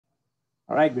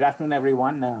All right, good afternoon,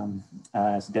 everyone.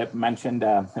 As Deb mentioned,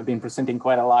 I've been presenting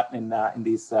quite a lot in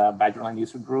these Badgerland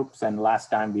user groups, and last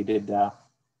time we did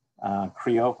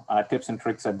Creo tips and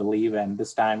tricks, I believe, and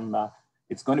this time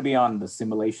it's going to be on the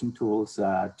simulation tools,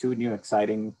 two new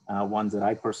exciting ones that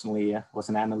I personally was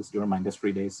an analyst during my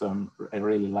industry days, so I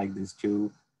really like these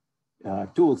two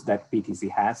tools that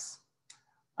PTC has.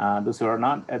 Those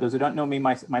who don't know me,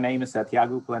 my name is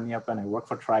Thiagu Palaniappan. I work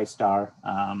for TriStar.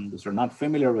 Those who are not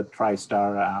familiar with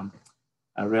TriStar,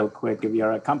 real quick, we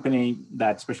are a company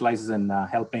that specializes in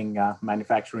helping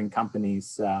manufacturing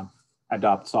companies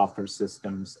adopt software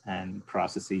systems and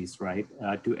processes, right,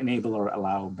 to enable or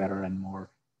allow better and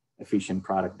more efficient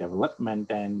product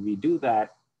development. And we do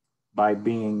that by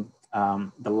being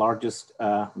the largest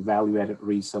value-added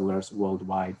resellers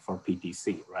worldwide for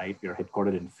PTC, right? We're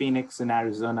headquartered in Phoenix in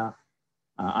Arizona.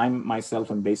 I'm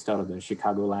based out of the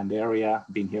Chicagoland area,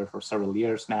 been here for several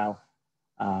years now.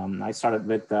 I started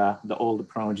with the old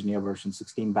Pro Engineer version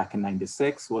 16 back in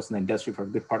 '96, was in the industry for a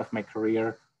good part of my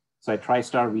career. So at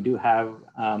TriStar, we do have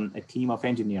a team of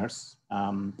engineers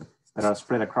that are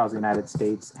spread across the United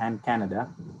States and Canada.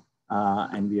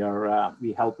 And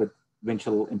we help with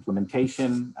eventual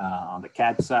implementation on the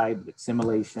CAD side, with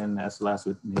simulation, as well as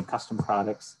with new custom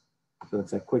products. So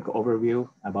it's a quick overview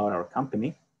about our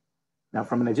company. Now,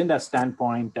 from an agenda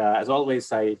standpoint, as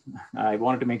always, I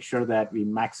wanted to make sure that we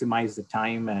maximize the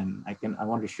time, and I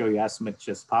want to show you as much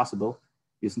as possible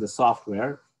using the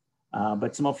software.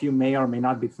 But some of you may or may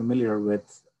not be familiar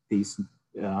with these,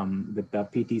 with the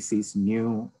PTC's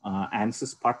new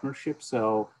Ansys partnership.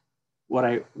 So what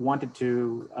I wanted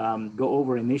to go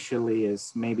over initially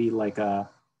is maybe like a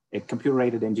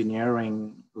computer-aided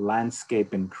engineering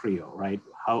landscape in Creo, right?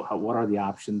 What are the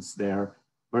options there?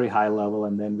 Very high level,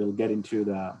 and then we'll get into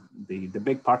the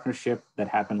big partnership that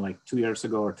happened like 2 years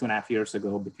ago or 2.5 years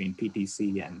ago between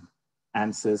PTC and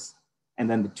Ansys, and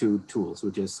then the two tools,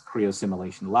 which is Creo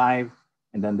Simulation Live,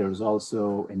 and then there's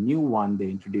also a new one they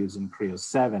introduced in Creo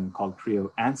 7 called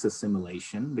Creo Ansys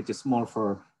Simulation, which is more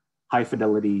for high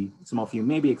fidelity. Some of you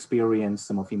may be experienced,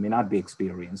 some of you may not be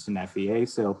experienced in FEA.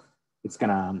 So it's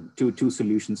gonna two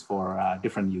solutions for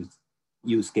different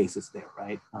use cases there,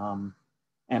 right?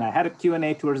 And I had a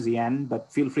Q&A towards the end,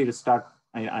 but feel free to start.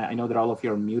 I know that all of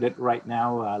you are muted right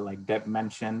now, like Deb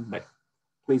mentioned, but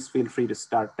please feel free to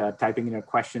start typing in your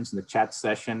questions in the chat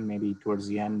session, maybe towards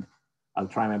the end. I'll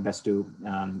try my best to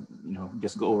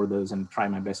just go over those and try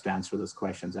my best to answer those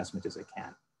questions as much as I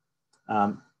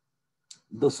can.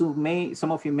 Those who some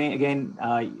of you may, again,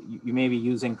 you may be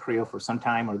using Creo for some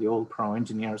time or the old Pro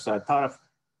Engineer. So I thought of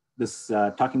this,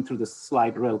 talking through this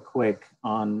slide real quick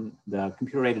on the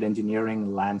computer-aided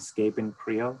engineering landscape in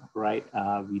Creo, right?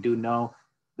 We do know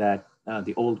that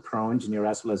the old Pro Engineer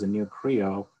as well as the new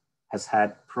Creo has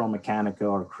had Pro Mechanica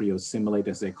or Creo Simulate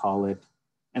as they call it.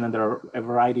 And then there are a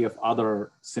variety of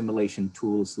other simulation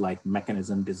tools like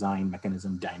mechanism design,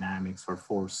 mechanism dynamics for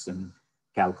force and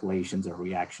calculations or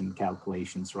reaction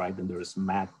calculations, right? Then there's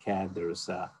MATCAD, there's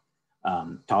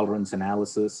tolerance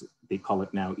analysis. They call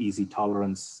it now easy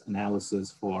tolerance analysis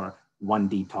for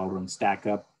 1D tolerance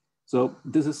stack-up. So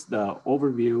this is the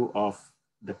overview of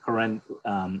the current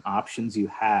options you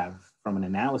have from an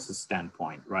analysis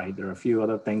standpoint, right? There are a few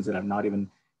other things that I've not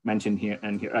even mentioned here.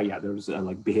 And here, yeah, there's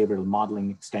like behavioral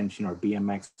modeling extension or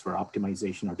BMX for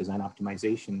optimization or design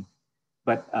optimization.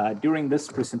 But during this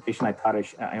presentation, I thought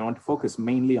I want to focus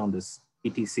mainly on this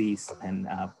PTC's and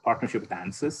partnership with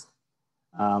Ansys,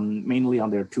 mainly on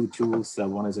their two tools.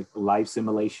 One is a live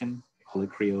simulation, called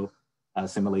Creo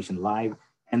Simulation Live,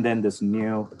 and then this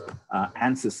new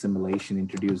Ansys simulation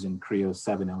introduced in Creo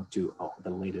 7.02,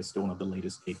 one of the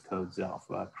latest gate codes of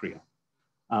Creo.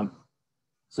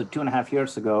 So 2.5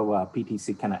 years ago,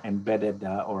 PTC kind of embedded,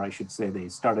 or I should say they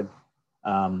started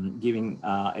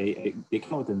they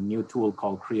came up with a new tool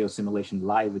called Creo Simulation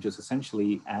Live, which is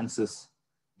essentially Ansys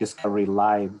Discovery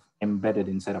Live embedded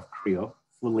inside of Creo,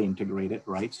 fully integrated,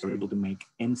 right? So you're able to make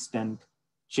instant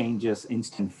changes,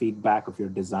 instant feedback of your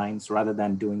designs rather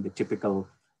than doing the typical,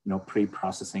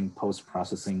 pre-processing,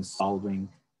 post-processing, solving.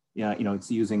 It's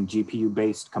using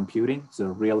GPU-based computing, so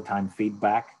real-time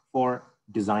feedback for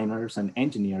designers and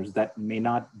engineers that may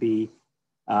not be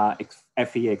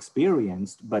FEA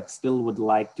experienced, but still would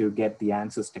like to get the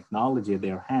Ansys technology in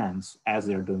their hands as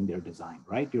they're doing their design,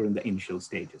 right? During the initial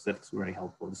stages. That's very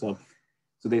helpful. So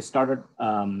they started,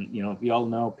 we all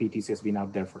know PTC has been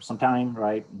out there for some time,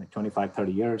 right? Like 25,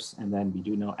 30 years. And then we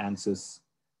do know Ansys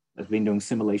has been doing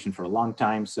simulation for a long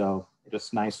time. So it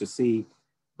was nice to see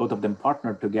both of them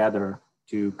partner together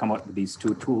to come up with these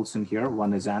two tools in here.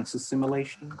 One is Ansys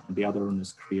Simulation, and the other one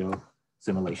is Creo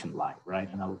Simulation Live, right?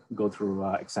 And I'll go through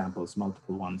examples,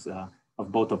 multiple ones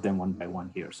of both of them one by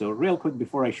one here. So real quick,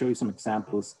 before I show you some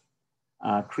examples,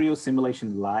 Creo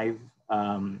Simulation Live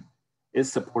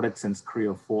is supported since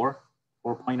Creo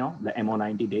 4.0, the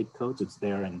MO90 date codes. It's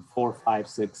there in 4, 5,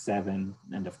 6, 7,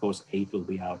 and of course 8 will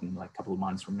be out in like a couple of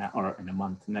months from now, or in a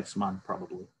month, next month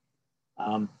probably.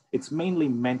 It's mainly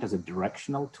meant as a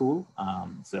directional tool.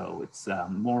 So it's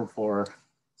more for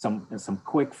some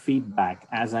quick feedback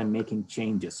as I'm making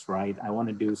changes, right? I want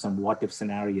to do some what if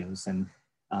scenarios and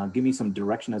give me some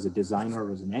direction as a designer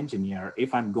or as an engineer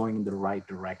if I'm going in the right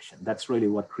direction. That's really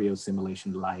what Creo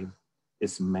Simulation Live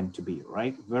is meant to be,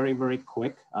 right? Very, very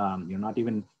quick. You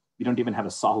don't even have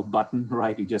a solve button,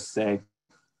 right? You just say,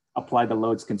 apply the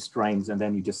loads constraints, and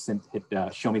then you just hit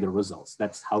show me the results.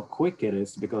 That's how quick it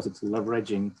is because it's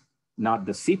leveraging not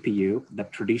the CPU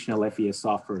that traditional FES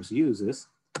software uses.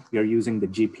 You're using the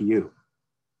GPU,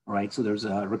 right? So there's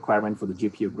a requirement for the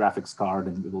GPU graphics card,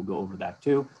 and we will go over that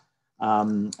too.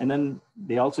 And then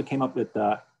they also came up with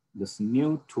this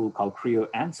new tool called Creo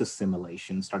Ansys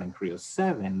Simulation, starting Creo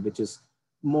 7, which is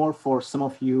more for some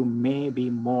of you may be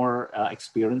more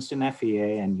experienced in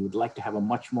FEA, and you'd like to have a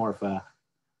much more of a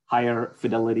higher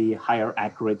fidelity, higher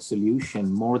accurate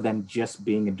solution, more than just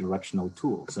being a directional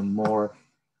tool. So more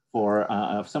for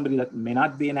somebody that may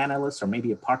not be an analyst or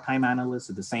maybe a part-time analyst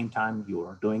at the same time, you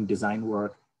are doing design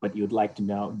work, but you'd like to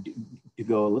know, to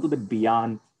go a little bit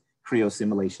beyond Creo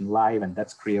Simulation Live, and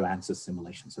that's Creo Ansys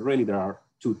Simulation. So really there are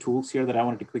two tools here that I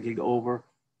wanted to quickly go over.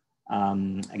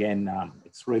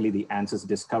 It's really the Ansys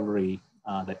discovery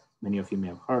that many of you may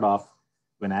have heard of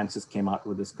when Ansys came out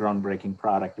with this groundbreaking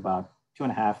product about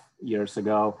 2.5 years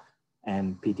ago,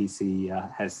 and PTC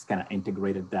has kind of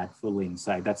integrated that fully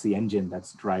inside. That's the engine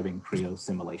that's driving Creo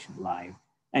Simulation Live.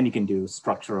 And you can do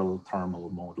structural, thermal,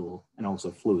 modal, and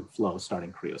also fluid flow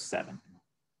starting Creo 7.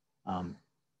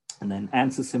 And then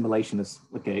Ansys Simulation is,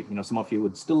 okay, some of you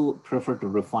would still prefer to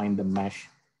refine the mesh.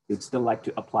 You'd still like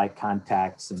to apply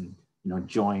contacts and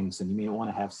joints, and you may want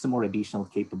to have some more additional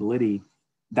capability.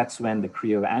 That's when the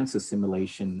Creo Ansys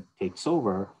Simulation takes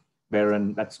over,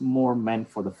 wherein that's more meant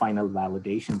for the final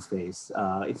validation phase.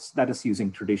 That is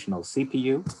using traditional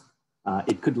CPU.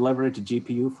 It could leverage a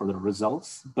GPU for the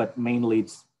results, but mainly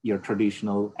it's your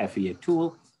traditional FEA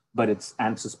tool, but it's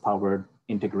Ansys powered,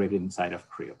 integrated inside of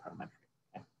Creo Parametric.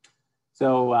 Okay.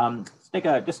 So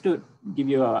let's just to give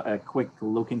you a quick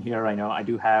look in here. I know I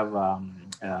do have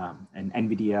an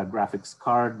NVIDIA graphics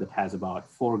card that has about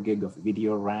 4 gig of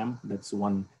video RAM. That's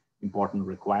one important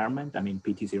requirement. I mean,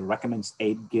 PTC recommends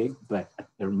 8 gig, but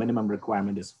their minimum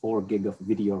requirement is 4 gig of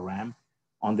video RAM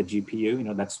on the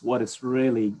GPU. That's what is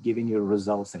really giving you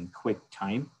results in quick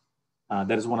time.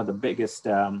 That is one of the biggest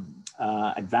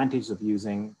advantages of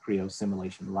using Creo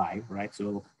Simulation Live, right? So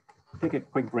we'll take a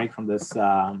quick break from this,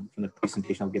 from the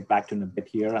presentation. I'll get back to it in a bit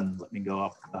here, and let me go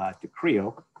up to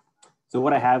Creo. So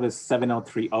what I have is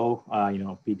 7030.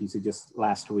 PTC just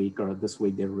last week or this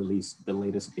week, they released the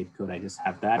latest date code. I just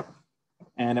have that.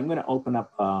 And I'm going to open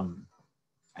up a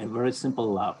very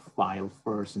simple file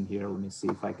first in here. Let me see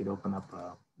if I could open up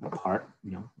a part.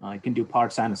 I can do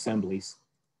parts and assemblies.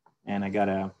 And I got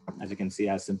as you can see,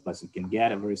 as simple as you can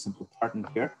get, a very simple part in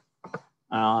here.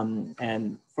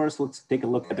 And first, let's take a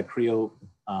look at the Creo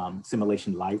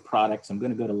Simulation Live products. I'm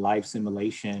going to go to Live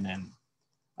Simulation, and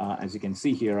as you can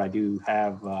see here, I do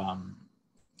have a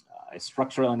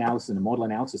structural analysis and a modal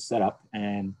analysis set up.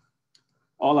 And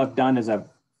all I've done is I've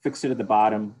fixed it at the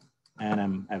bottom,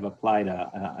 and I've applied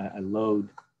a load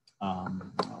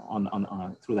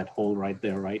through that hole right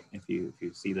there, right? If you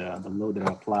see the load that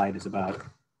I applied is about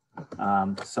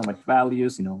so much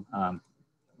values,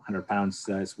 100 pounds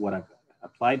is what I've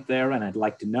applied there. And I'd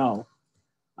like to know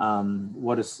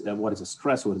what is a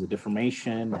stress, what is a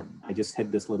deformation, and I just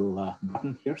hit this little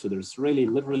button here. So there's really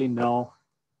literally no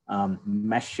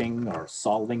meshing or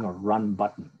solving or run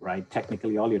button, right?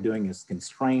 Technically, all you're doing is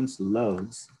constraints,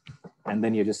 loads, and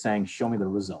then you're just saying, show me the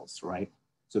results, right?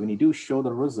 So when you do show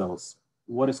the results,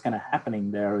 what is kind of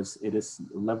happening there is it is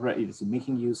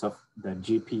making use of the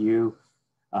GPU,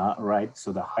 right?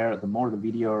 So the more the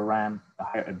video RAM,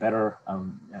 the better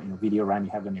video RAM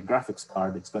you have on your graphics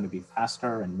card, it's going to be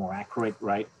faster and more accurate,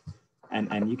 right?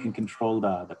 And you can control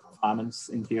the performance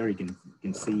in here. You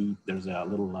can see there's a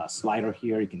little slider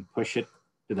here. You can push it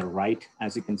to the right,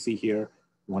 as you can see here.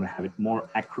 You want to have it more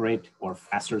accurate or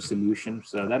faster solution.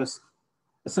 So that is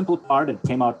a simple part. It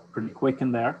came out pretty quick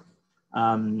in there.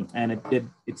 And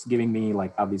it's giving me,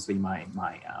 like, obviously my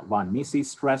von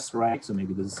Mises stress, right? So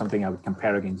maybe this is something I would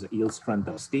compare against the yield strength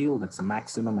of steel. That's the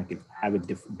maximum. I could have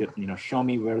it, show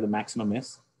me where the maximum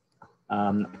is.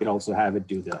 I could also have it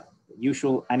do the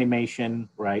usual animation,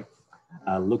 right?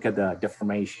 Look at the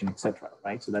deformation, etc.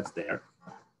 Right? So that's there.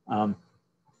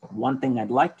 One thing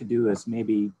I'd like to do is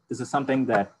maybe, this is something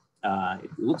that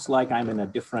it looks like I'm in a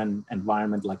different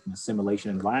environment, like in a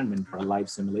simulation environment or a live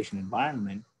simulation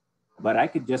environment, but I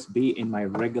could just be in my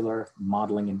regular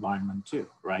modeling environment too,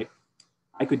 right?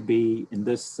 I could be in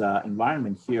this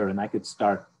environment here and I could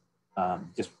start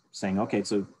just saying, okay,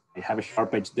 so I have a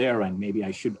sharp edge there and maybe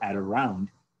I should add a round.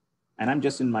 And I'm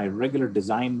just in my regular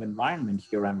design environment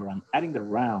here, and I'm adding the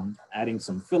round, adding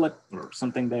some fillet or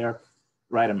something there,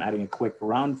 right? I'm adding a quick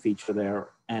round feature there,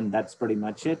 and that's pretty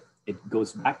much it. It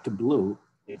goes back to blue.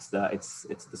 It's the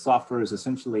software is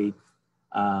essentially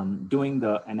doing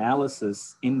the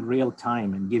analysis in real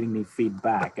time and giving me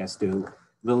feedback as to,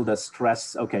 will the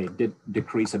stress, okay, did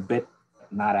decrease a bit,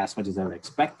 not as much as I would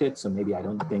expected. So maybe I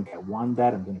don't think I want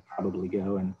that. I'm going to probably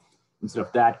go and instead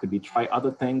of that, could we try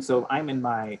other things? So I'm in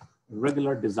my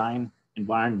regular design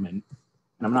environment,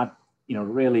 and I'm not,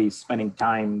 really spending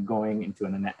time going into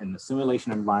in the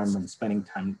simulation environment, spending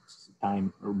time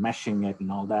or meshing it and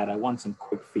all that. I want some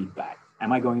quick feedback.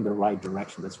 Am I going the right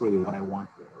direction? That's really what I want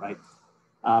here, right?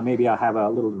 Maybe I have a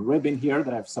little rib in here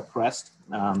that I've suppressed.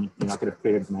 I could have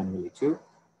created manually too.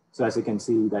 So as you can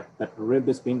see, that rib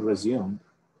is being resumed.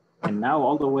 And now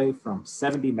all the way from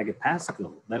 70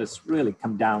 megapascal, that has really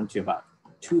come down to about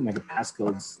 2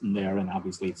 megapascals in there. And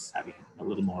obviously it's having a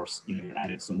little more,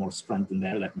 added some more strength in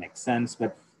there. That makes sense.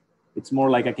 But it's more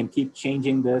like I can keep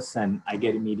changing this and I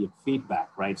get immediate feedback,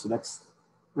 right? So that's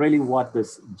really what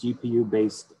this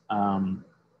GPU-based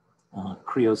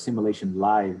Creo Simulation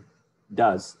Live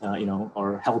does,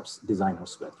 or helps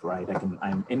designers with, right?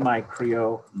 I'm in my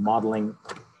Creo modeling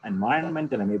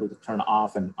environment and I'm able to turn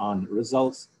off and on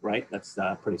results, right? That's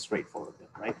pretty straightforward,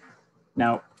 right?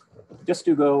 Now, just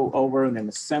to go over in an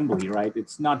assembly, right?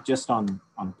 It's not just on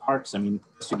parts. I mean,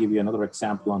 just to give you another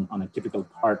example on a typical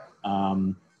part,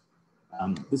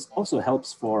 this also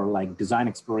helps for like design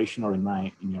exploration or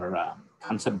in your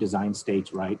concept design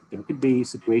stage, right? There could be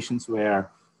situations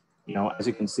where, as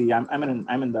you can see, I'm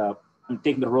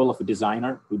taking the role of a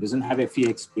designer who doesn't have FEA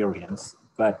experience,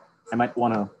 but I might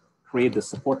want to create the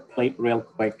support plate real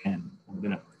quick, and I'm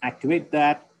going to activate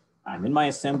that. I'm in my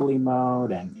assembly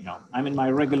mode, and I'm in my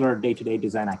regular day-to-day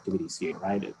design activities here,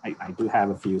 right? I do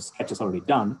have a few sketches already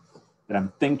done, but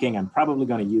I'm thinking I'm probably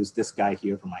going to use this guy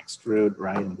here for my extrude,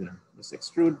 right? I'm going to just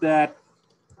extrude that,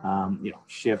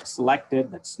 shift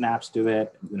selected, that snaps to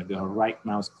it. I'm going to go right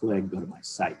mouse click, go to my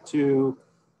site 2,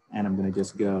 and I'm going to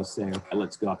just go say, okay,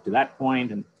 let's go up to that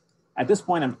point. And at this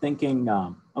point, I'm thinking,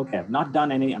 okay, I've not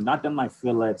done my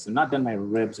fillets, I've not done my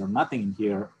ribs or nothing in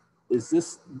here.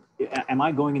 Am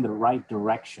I going in the right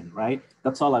direction, right?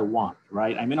 That's all I want,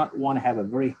 right? I may not want to have a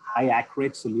very high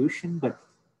accurate solution, but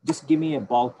just give me a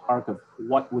ballpark of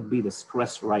what would be the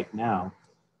stress right now.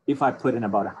 If I put in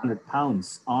about 100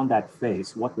 pounds on that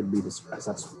face, what would be the stress?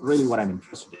 That's really what I'm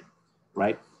interested in,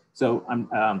 right? So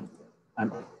I'm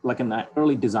like in the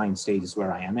early design stages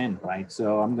where I am in, right?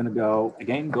 So I'm gonna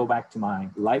go back to my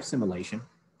live simulation,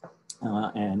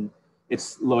 and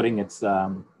it's loading its,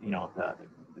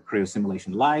 the Creo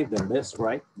Simulation Live. There it is,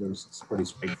 right? It's pretty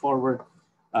straightforward.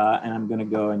 And I'm going to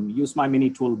go and use my mini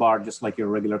toolbar, just like your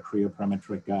regular Creo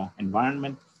Parametric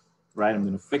environment, right? I'm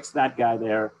going to fix that guy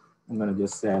there. I'm going to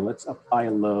just say, let's apply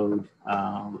a load.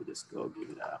 We'll just go give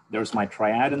it there's my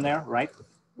triad in there, right?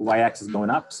 The y-axis going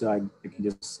up. So I can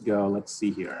just go, let's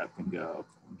see here. I can go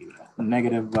give it a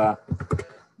negative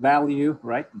value,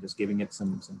 right? I'm just giving it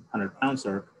some 100 pounds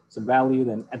or some value.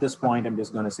 Then at this point, I'm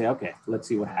just going to say, okay, let's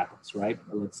see what happens, right?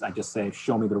 I just say,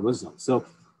 show me the results. So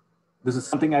this is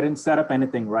something I didn't set up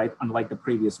anything, right? Unlike the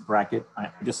previous bracket, I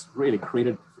just really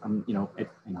created, I had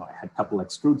a couple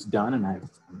extrudes done, and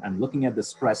I'm looking at the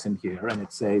stress in here, and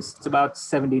it says it's about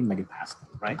 17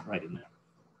 megapascal, right in there.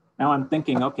 Now I'm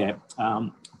thinking, okay,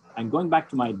 I'm going back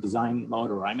to my design mode,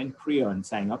 or I'm in Creo and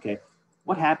saying, okay,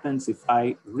 what happens if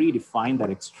I redefine that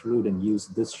extrude and use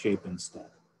this shape instead,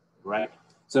 right?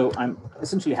 So I'm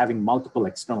essentially having multiple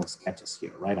external sketches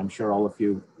here, right? I'm sure all of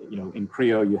you, in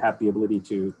Creo, you have the ability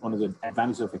to, one of the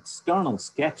advantages of external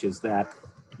sketches that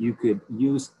you could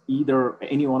use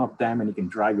any one of them and you can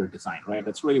drive your design, right?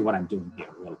 That's really what I'm doing here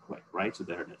real quick, right? So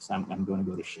there it is. I'm going to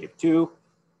go to shape 2.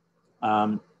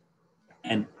 And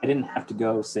I didn't have to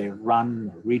go say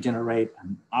run, or regenerate.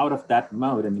 I'm out of that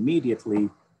mode, and immediately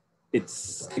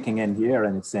it's kicking in here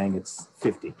and it's saying it's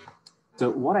 50. So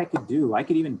what I could do, I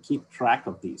could even keep track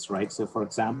of these, right? So for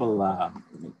example, let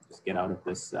me just get out of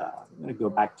this. I'm going to go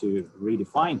back to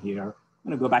redefine here. I'm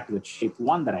going to go back to the shape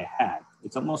 1 that I had.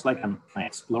 It's almost like I'm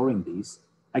exploring these.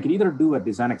 I could either do a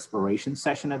design exploration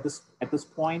session at this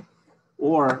point,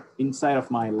 Or inside of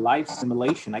my live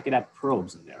simulation, I could add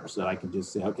probes in there. So I could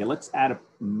just say, okay, let's add a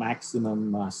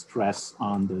maximum stress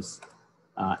on this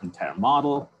entire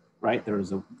model, right? There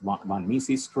is a von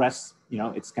Mises stress, you know,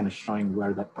 it's kind of showing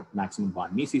where that maximum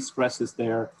von Mises stress is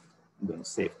there. I'm going to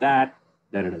save that.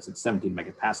 There it is, it's 17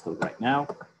 megapascal right now.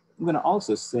 I'm going to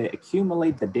also say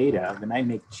accumulate the data when I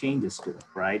make changes to it,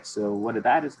 right? So what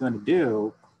that is going to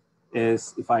do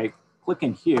is if I click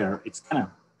in here, it's kind of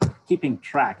keeping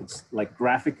track. It's like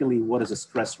graphically, what is the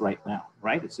stress right now,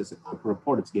 right? It's just a quick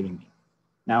report it's giving me.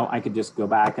 Now I could just go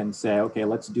back and say, okay,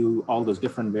 let's do all those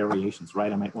different variations,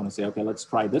 right? I might want to say, okay, let's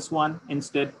try this one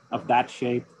instead of that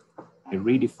shape. I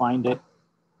redefined it.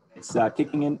 It's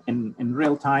kicking in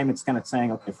real time. It's kind of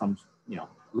saying, okay, from, you know,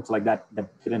 looks like that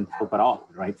didn't help at all,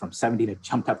 right? From 70, it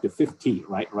jumped up to 50,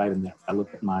 right in there. If I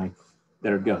look at my,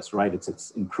 there it goes, right?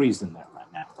 It's increased in there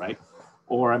right now, right?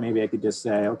 Or maybe I could just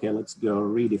say, okay, let's go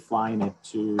redefine it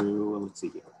to, let's see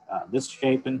here, this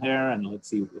shape in here, and let's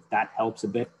see if that helps a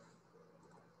bit.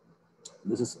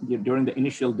 This is during the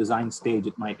initial design stage,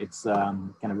 it's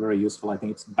kind of very useful. I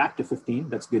think it's back to 15.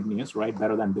 That's good news, right?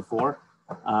 Better than before.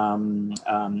 And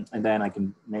then I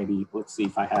can maybe, let's see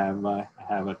if I have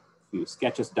a few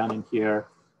sketches done in here.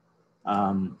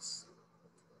 There's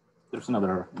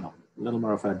another, you know, a little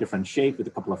more of a different shape with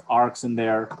a couple of arcs in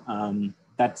there.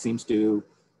 That seems to,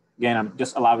 again, I'm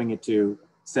just allowing it to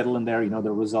settle in there. You know,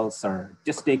 the results are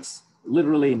just takes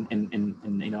literally in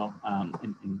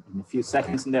a few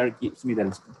seconds in there. It gives me that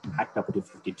it's backed up to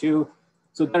 52.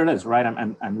 So there it is, right?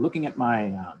 I'm looking at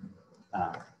my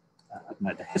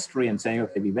the history and saying,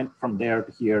 okay, we went from there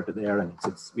to here to there, and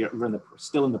we're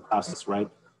still in the process, right?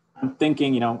 I'm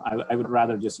thinking, you know, I would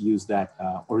rather just use that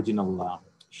original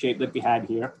shape that we had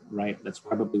here, right? That's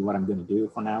probably what I'm going to do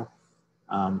for now.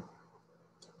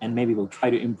 And maybe we'll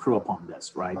try to improve upon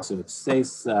this, right? So it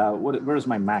says, where's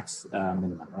my max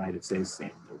minimum, right? It says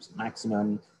there's a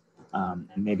maximum, and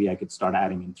maybe I could start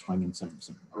adding and throwing in some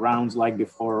rounds like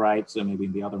before, right? So maybe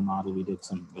in the other model, we'll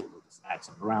just add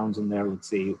some rounds in there. Let's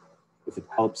see if it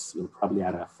helps. We'll probably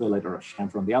add a fillet or a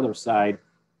chamfer on the other side.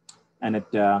 And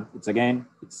it's again,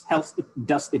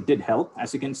 it did help,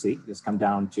 as you can see. Just come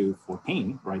down to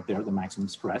 14 right there, the maximum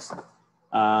stress.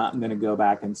 I'm going to go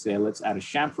back and say, let's add a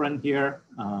chamfer in here.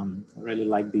 I really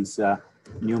like these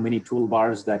new mini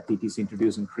toolbars that TTC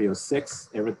introduced in Creo 6,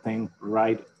 everything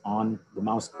right on the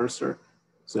mouse cursor.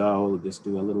 So we'll just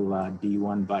do a little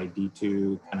D1 by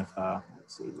D2 kind of,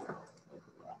 let's see,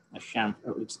 a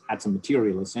chamfer, let's add some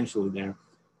material essentially there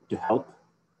to help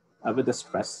with the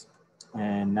stress.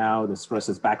 And now the stress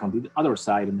is back on the other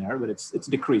side in there, but it's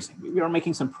decreasing. We are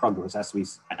making some progress as we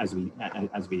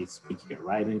speak here,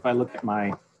 right? And if I look at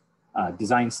my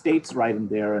design states right in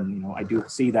there, and you know, I do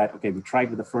see that, okay, we tried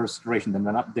with the first iteration, then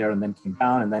went up there and then came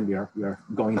down, and then we are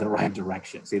going in the right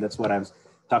direction. See, that's what I was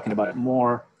talking about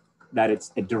more, that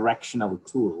it's a directional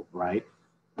tool, right?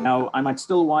 Now, I might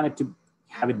still want it to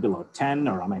have it below 10,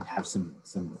 or I might have some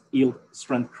yield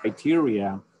strength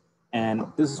criteria. And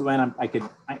this is when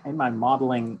in my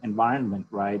modeling environment,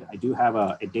 right, I do have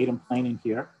a datum plane in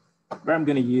here where I'm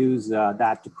going to use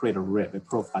that to create a rib, a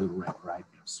profile rib, right?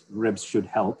 Ribs should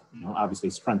help, you know, obviously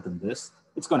strengthen this.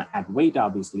 It's going to add weight,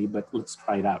 obviously, but let's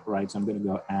try it out, right? So I'm going to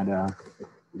go add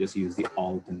just use the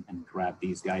Alt and grab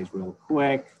these guys real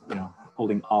quick. You know,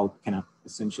 holding Alt kind of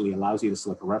essentially allows you to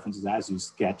select references as you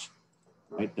sketch,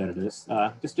 right? There it is.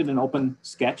 Just did an open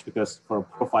sketch because for a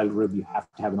profile rib, you have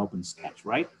to have an open sketch,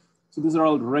 right? So these are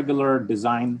all regular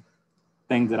design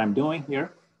things that I'm doing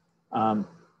here. And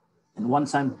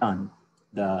once I'm done,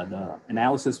 the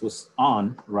analysis was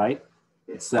on, right?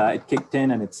 It kicked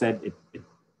in and it said it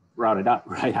brought it up,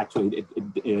 right? Actually,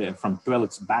 it from 12,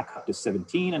 it's back up to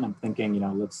 17. And I'm thinking, you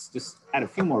know, let's just add a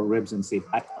few more ribs and see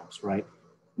if that helps, right?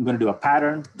 I'm going to do a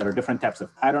pattern. There are different types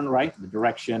of pattern, right? The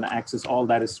direction, axis, all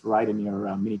that is right in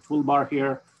your mini toolbar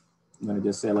here. I'm going to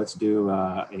just say, let's do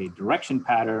a direction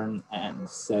pattern and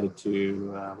set it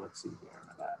to, let's see here,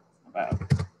 about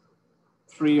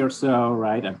 3 or so,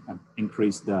 right? I've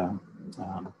increased the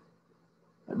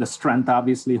strength,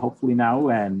 obviously, hopefully now,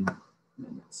 and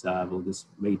we'll just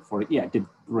wait for it. Yeah, it did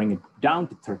bring it down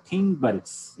to 13, but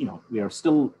it's, you know, we are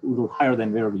still a little higher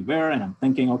than where we were, and I'm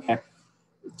thinking, okay,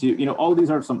 you know, all these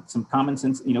are some common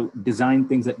sense, you know, design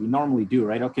things that we normally do,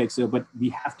 right? Okay, so, but we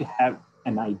have to have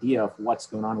an idea of what's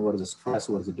going on, what is the stress,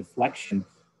 what is the deflection.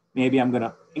 Maybe I'm going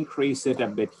to increase it a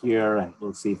bit here, and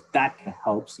we'll see if that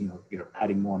helps. You know, you're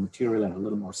adding more material and a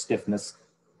little more stiffness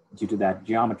due to that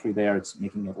geometry there. It's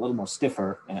making it a little more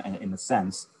stiffer in a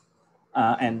sense.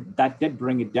 And that did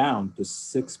bring it down to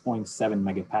 6.7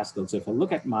 megapascals. So if I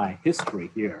look at my history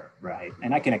here, right,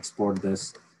 and I can export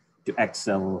this to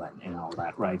Excel and all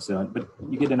that, right? So, but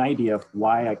you get an idea of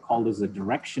why I call this a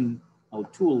directional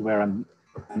tool, where I'm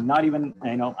not even,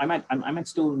 I might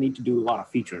still need to do a lot of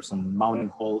features, some mounting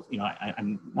holes,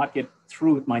 I'm not yet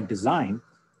through with my design,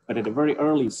 but at a very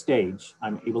early stage,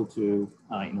 I'm able to,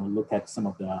 look at some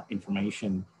of the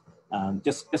information,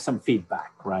 just some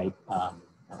feedback, right?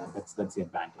 That's the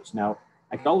advantage. Now,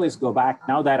 I could always go back,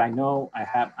 now that I know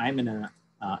I'm in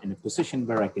a position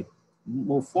where I could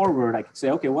move forward, I could say,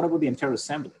 okay, what about the interior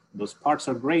assembly? Those parts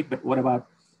are great, but what about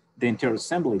the interior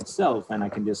assembly itself? And I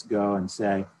can just go and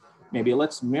say, maybe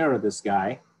let's mirror this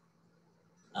guy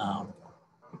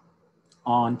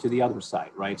onto the other side,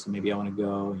 right? So maybe I want to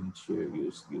go into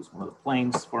use one of the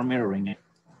planes for mirroring it.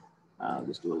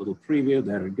 Just do a little preview.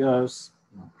 There it goes.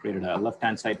 Created a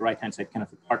left-hand side, right-hand side kind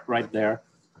of a part right there.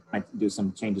 Might do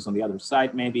some changes on the other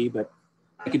side maybe, but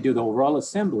I could do the overall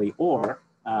assembly, or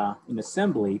in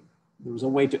assembly, there's a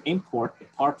way to import a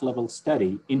part level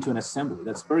study into an assembly.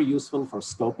 That's very useful for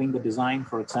scoping the design.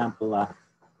 For example,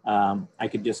 I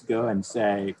could just go and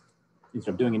say,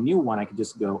 instead of doing a new one, I could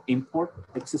just go import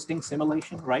existing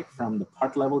simulation, right? From the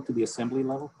part level to the assembly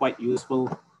level, quite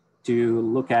useful to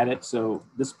look at it. So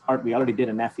this part, we already did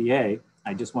an FEA.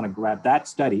 I just want to grab that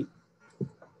study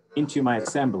into my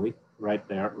assembly right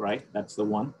there, right? That's the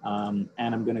one. And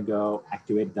I'm going to go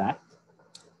activate that.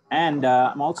 And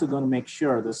I'm also going to make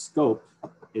sure the scope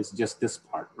is just this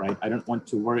part, right? I don't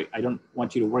want you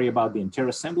to worry about the interior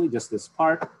assembly, just this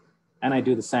part. And I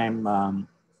do the same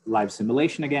live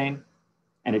simulation again,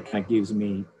 and it kind of gives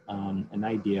me an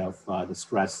idea of the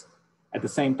stress. At the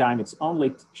same time, it's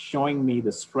only showing me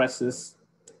the stresses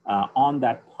on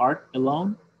that part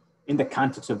alone in the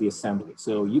context of the assembly.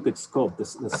 So you could scope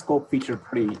this, the scope feature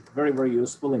very, very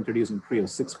useful, introducing Creo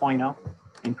 6.0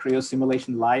 in Creo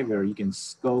Simulation Live, where you can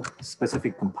scope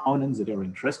specific components that you're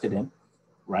interested in,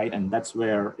 right? And that's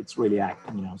where it's really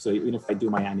active, So even if I do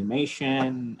my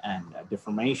animation and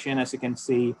deformation, as you can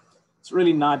see, it's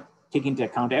really not taking into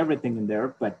account everything in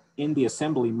there, but in the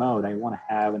assembly mode, I want to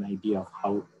have an idea of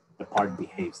how the part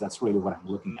behaves. That's really what I'm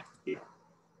looking at here.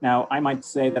 Now, I might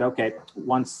say that, okay,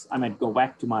 once I might go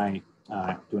back to my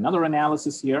to another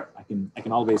analysis here, I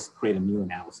can always create a new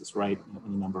analysis, right?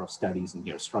 Any number of studies in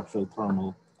here, structural,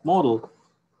 thermal, modal.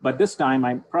 But this time,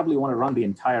 I probably want to run the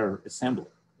entire assembly.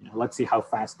 Let's see how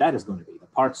fast that is going to be. The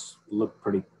parts look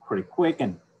pretty quick,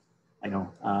 and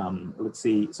let's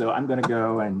see. So I'm going to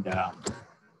go and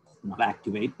not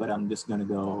activate, but I'm just going to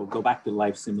go back to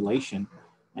live simulation,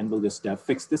 and we'll just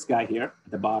fix this guy here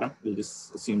at the bottom. We'll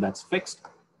just assume that's fixed.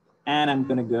 And I'm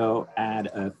going to go add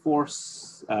a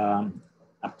force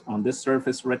up on this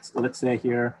surface, let's say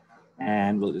here,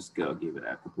 and we'll just go give it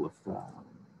a couple of,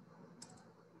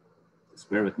 just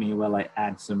bear with me while I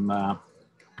add some,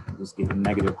 just give a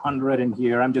 -100 in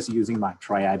here. I'm just using my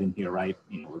triad in here, right?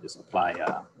 We'll just apply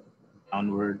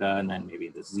downward, and then maybe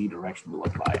in the Z direction, we'll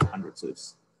apply 100. So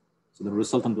the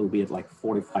resultant will be at like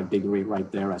 45 degree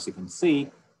right there, as you can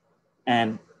see.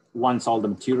 And once all the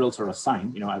materials are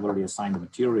assigned, I've already assigned the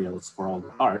materials for all the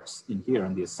parts in here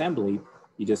in the assembly,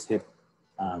 you just hit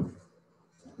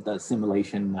the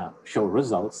simulation show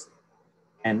results.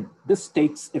 And this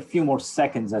takes a few more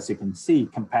seconds, as you can see,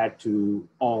 compared to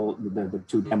all the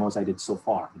two demos I did so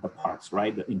far, the parts,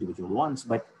 right? The individual ones,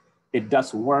 but it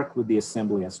does work with the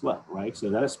assembly as well, right? So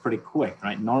that is pretty quick,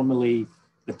 right? Normally,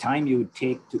 the time you would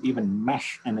take to even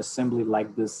mesh an assembly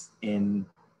like this in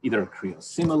either Creo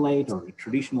Simulate or a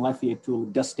traditional FEA tool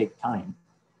does take time.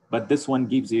 But this one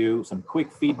gives you some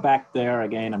quick feedback there.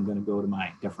 Again, I'm going to go to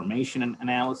my deformation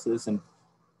analysis. And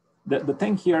the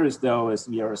thing here is, though, is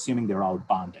we are assuming they're all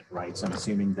bonded, right? So I'm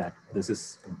assuming that this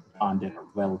is bonded or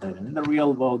welded. And in the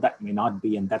real world, that may not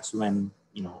be. And that's when,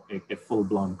 a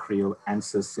full-blown Creo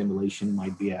Ansys simulation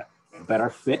might be a better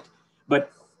fit.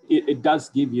 But it does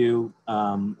give you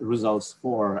results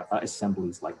for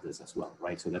assemblies like this as well,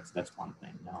 right? So that's one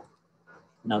thing.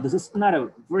 Now this is not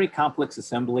a very complex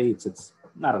assembly. It's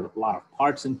not a lot of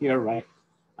parts in here, right?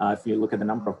 If you look at the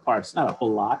number of parts, not a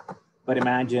whole lot. But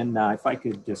imagine if I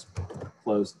could just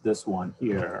close this one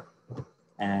here,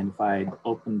 and if I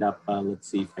opened up, let's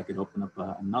see if I could open up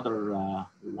another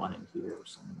one in here.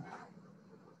 Let's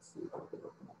see if I could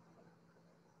open up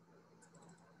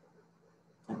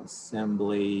an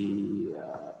assembly.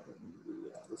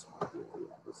 This one here,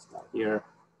 this guy here.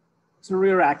 It's a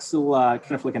rear axle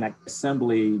kind of like an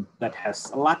assembly that has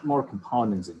a lot more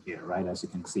components in here, right? As you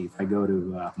can see, if I go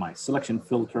to my selection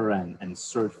filter and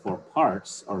search for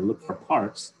parts or look for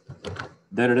parts,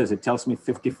 there it is. It tells me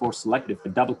 54 selected. If I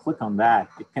double click on that,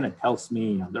 it kind of tells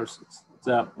me, there's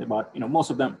about, most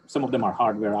of them, some of them are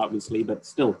hardware, obviously, but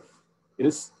still, it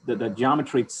is the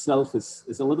geometry itself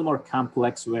is a little more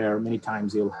complex, where many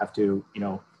times you'll have to,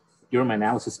 during my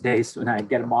analysis days, when I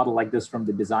get a model like this from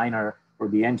the designer or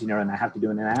the engineer and I have to do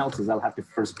an analysis, I'll have to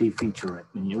first defeature it,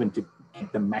 and even to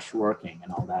get the mesh working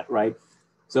and all that, right?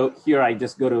 So here I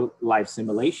just go to live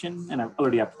simulation, and I've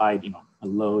already applied, a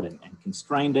load and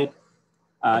constrained it.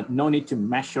 No need to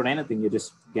measure anything. You're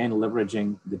just, again,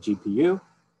 leveraging the GPU.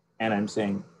 And I'm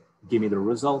saying, give me the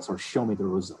results or show me the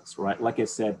results, right? Like I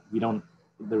said,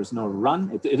 there's no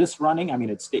run. It is running. I mean,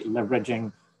 it's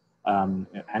leveraging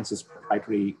Ansys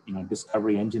proprietary,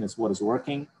 discovery engine is what is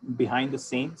working behind the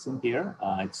scenes in here.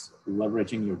 It's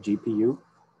leveraging your GPU.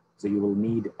 So you will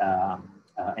need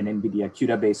an NVIDIA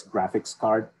CUDA-based graphics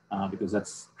card because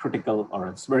that's critical, or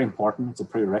it's very important. It's a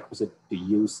prerequisite to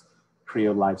use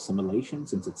Creo Live Simulation,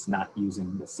 since it's not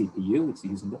using the CPU, it's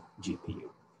using the GPU.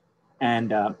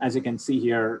 And as you can see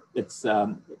here, it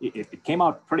came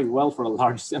out pretty well for a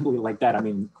large assembly like that. I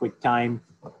mean, quick time.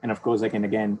 And of course, I can,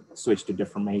 again, switch to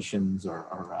deformations or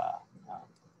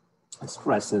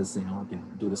stresses. I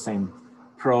can do the same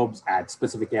probes, add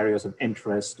specific areas of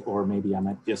interest, or maybe I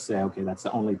might just say, okay, that's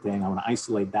the only thing. I want to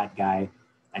isolate that guy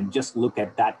and just look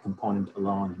at that component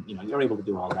alone. And, you're able to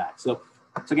do all that. So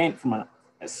again, from an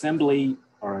assembly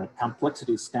or a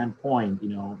complexity standpoint,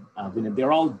 when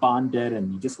they're all bonded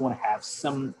and you just want to have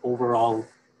some overall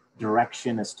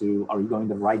direction as to, are you going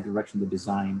the right direction, the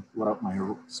design, what are my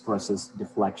stresses,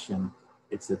 deflection,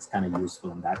 it's kind of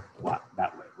useful in that way,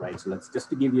 right? So that's just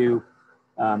to give you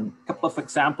a couple of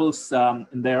examples in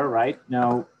there, right?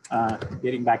 Now,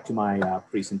 getting back to my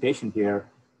presentation here,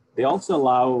 they also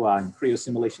allow in Creo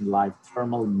Simulation Live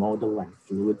thermal, modal, and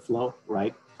fluid flow,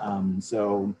 right?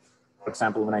 So, for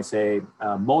example, when I say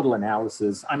modal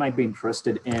analysis, I might be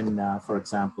interested in, for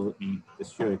example, let me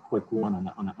just show you a quick one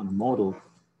on a modal.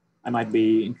 I might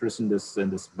be interested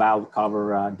in this valve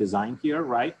cover design here,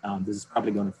 right? This is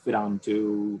probably going to fit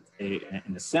onto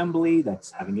an assembly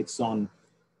that's having its own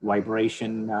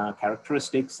vibration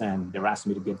characteristics, and they're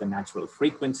asking me to get the natural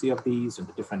frequency of these and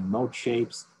the different mode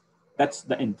shapes. That's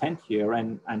the intent here,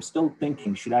 and I'm still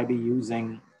thinking, should I be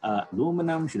using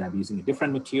aluminum? Should I be using a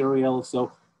different material?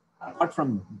 So apart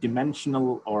from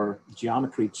dimensional or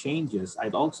geometry changes,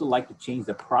 I'd also like to change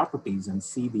the properties and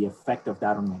see the effect of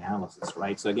that on my analysis,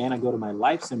 right? So again, I go to my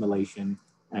live simulation,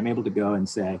 and I'm able to go and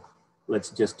say,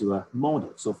 let's just do a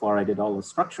modal. So far, I did all the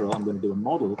structural. I'm going to do a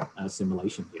modal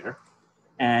simulation here.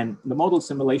 And the modal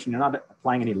simulation, you're not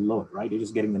applying any load, right? You're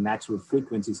just getting the natural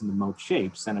frequencies in the mode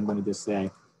shapes. And I'm going to just say,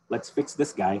 let's fix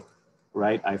this guy,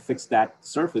 right? I fixed that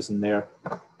surface in there,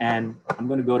 and I'm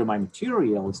going to go to my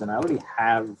materials, and I already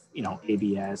have,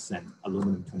 ABS and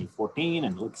aluminum 2014,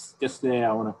 and let's just say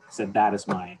I want to set that as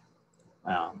my,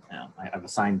 I've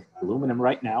assigned aluminum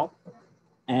right now,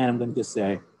 and I'm going to just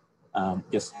say,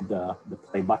 just the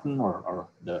play button or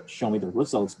the show me the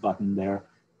results button there,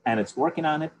 and it's working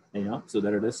on it, so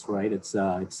there it is, right? It's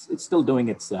still doing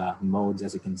its modes,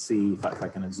 as you can see. If I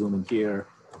can zoom in here.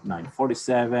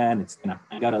 947, it's gonna,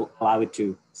 I gotta allow it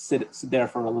to sit there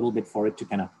for a little bit for it to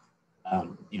kind of,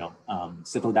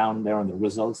 settle down there on the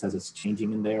results as it's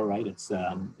changing in there, right? It's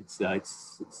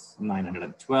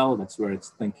 912, that's where it's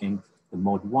thinking the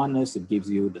mode 1 is. It gives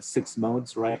you the 6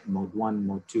 modes, right? Mode 1,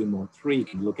 mode 2, mode 3, you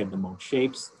can look at the mode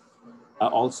shapes.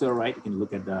 Also, right, you can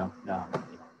look at the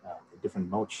different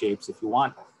mode shapes if you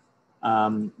want.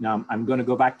 Now I'm going to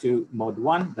go back to mode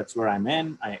 1. That's where I'm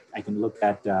in. I can look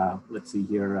at, let's see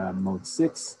here, mode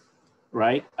 6,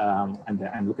 right?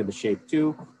 And look at the shape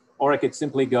 2. Or I could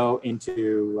simply go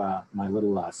into my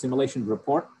little simulation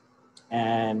report.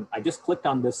 And I just clicked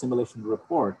on this simulation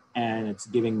report, and it's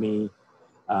giving me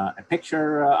a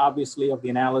picture, obviously, of the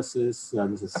analysis.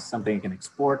 This is something I can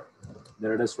export.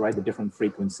 There it is, right? The different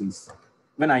frequencies.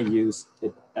 When I use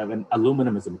it, when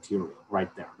aluminum is a material, right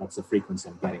there. That's the frequency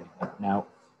I'm getting. Now,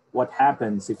 what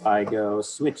happens if I go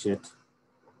switch it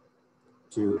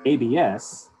to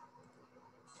ABS,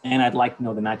 and I'd like to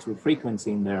know the natural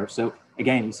frequency in there. So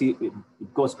again, you see, it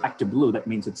goes back to blue. That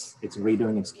means it's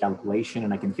redoing its calculation,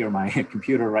 and I can hear my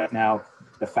computer right now.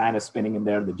 The fan is spinning in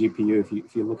there. The GPU.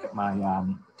 If you look at my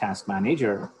task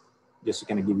manager, just to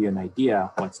kind of give you an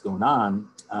idea what's going on.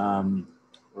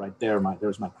 Right there,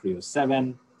 there's my Creo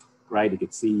 7, right? You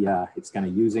can see it's kind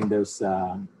of using those, if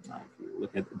you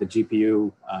look at the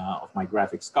GPU of my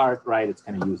graphics card, right? It's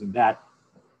kind of using that,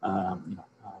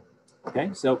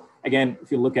 okay. So again,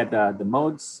 if you look at the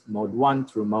modes, mode 1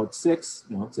 through mode 6,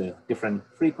 it's a different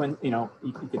frequency, you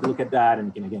can look at that, and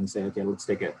you can again say, okay, let's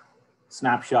take a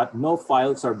snapshot. No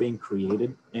files are being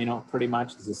created, pretty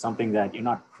much. This is something that you're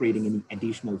not creating any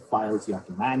additional files you have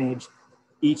to manage.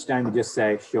 each time you just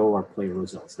say show or play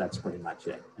results. That's pretty much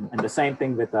it. And the same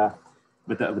thing with the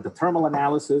thermal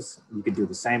analysis. You could do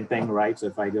the same thing, right? So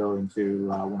if I go into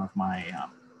one of my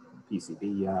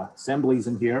PCB assemblies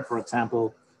in here, for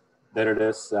example, there it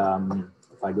is.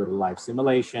 If I go to live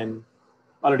simulation,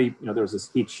 already, there's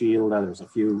this heat shield. There's a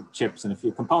few chips and a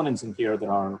few components in here that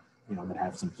are, that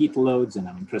have some heat loads, and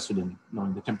I'm interested in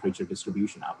knowing the temperature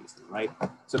distribution, obviously, right?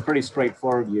 So pretty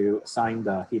straightforward. You assign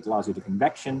the heat lossy to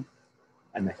convection,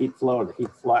 and the heat flow or the heat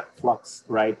flux,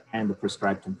 right, and the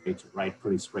prescribed temperature, right?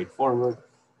 Pretty straightforward.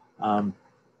 And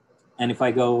if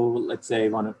I go, let's say I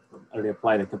want to already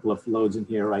applied a couple of loads in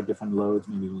here, right? Different loads.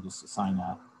 Maybe we'll just assign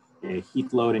a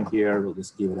heat load in here. We'll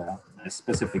just give it a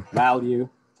specific value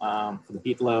for the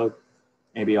heat load.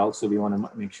 Maybe also we want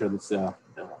to make sure that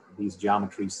these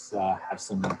geometries have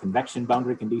some convection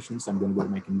boundary conditions. I'm going to go to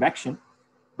my convection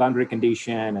boundary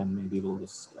condition, and maybe we'll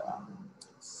just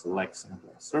select some of the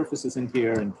surfaces in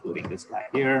here, including this guy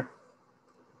here.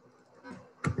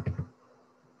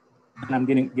 And I'm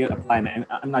going to apply, and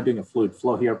I'm not doing a fluid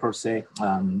flow here per se,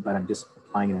 but I'm just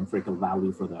applying an empirical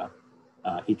value for the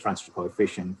heat transfer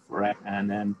coefficient for it. And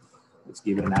then let's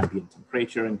give it an ambient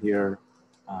temperature in here.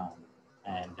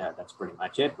 And that's pretty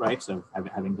much it, right? So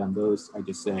having done those, I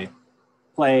just say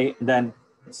play, and then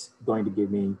it's going to give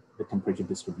me the temperature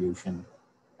distribution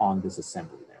on this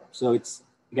assembly there. So it's,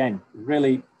 again,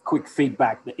 really quick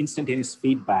feedback. The instantaneous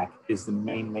feedback is the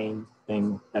main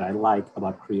thing that I like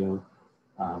about Creo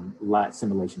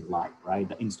Simulation Live, right?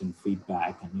 The instant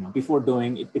feedback. And before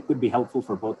doing it, it could be helpful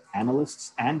for both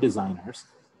analysts and designers.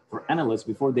 For analysts,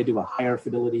 before they do a higher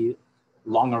fidelity,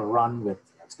 longer run with,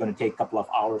 it's going to take a couple of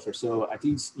hours or so, at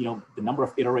least, the number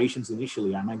of iterations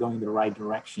initially, am I going in the right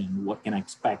direction? What can I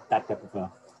expect? That type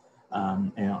of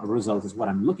a result is what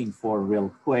I'm looking for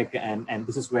real quick. And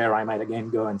this is where I might again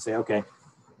go and say, okay,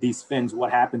 these fins,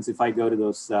 what happens if I go to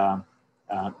those,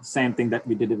 same thing that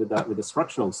we did with the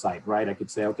structural side, right? I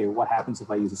could say, okay, what happens if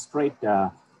I use a straight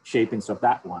shape instead of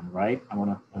that one, right? I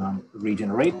want to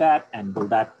regenerate that and build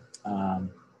that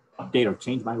update or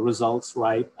change my results,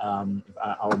 right?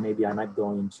 Or maybe I might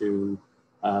go into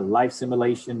live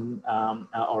simulation,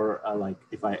 or like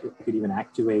if I could even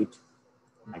activate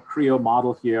my Creo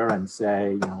model here and say,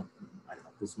 I don't know,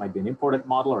 this might be an imported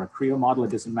model or a Creo model, it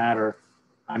doesn't matter.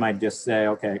 I might just say,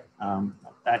 okay,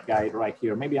 that guy right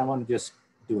here, maybe I want to just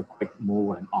do a quick move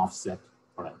or an offset,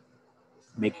 or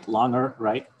make it longer,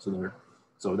 right?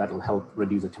 So that'll help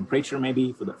reduce the temperature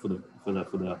maybe for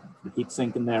the heat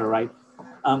sink in there, right?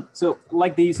 So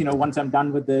like these, once I'm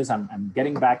done with this, I'm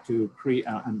getting back to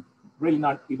I'm really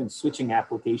not even switching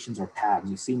applications or tabs.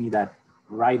 You see me that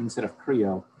right instead of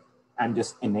Creo, I'm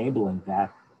just enabling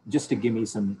that just to give me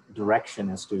some direction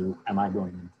as to, am I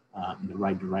going in the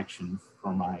right direction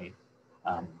for my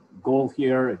goal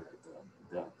here?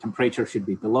 The temperature should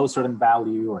be below a certain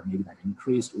value, or maybe that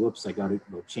increased. Whoops, I got to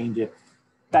go change it.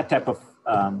 That type of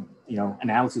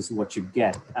analysis is what you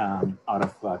get out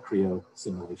of Creo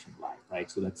Simulation Live,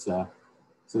 right? So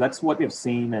that's what we've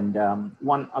seen. And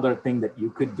one other thing that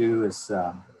you could do is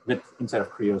inside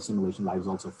of Creo Simulation Live is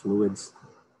also fluids.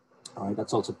 All right,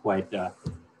 that's also quite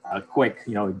quick.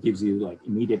 It gives you like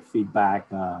immediate feedback.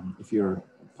 If you're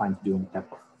planning to do any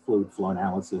type of fluid flow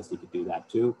analysis, you could do that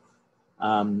too.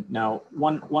 Now,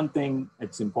 one thing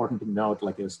it's important to note,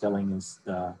 like I was telling, is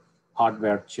the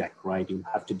hardware check, right? You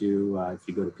have to do, if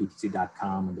you go to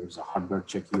ptc.com and there's a hardware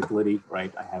check utility,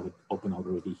 right? I have it open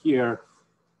already here.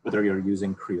 Whether you're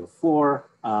using Creo 4,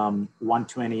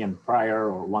 120 and prior,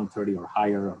 or 130 or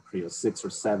higher, or Creo 6 or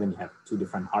 7, you have two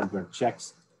different hardware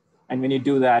checks. And when you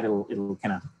do that, it'll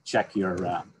kind of check your,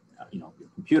 your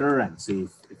computer and see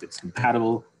if it's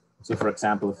compatible. So for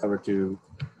example, if I were to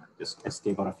just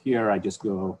escape out of here, I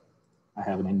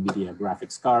have an NVIDIA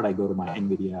graphics card. I go to my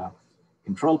NVIDIA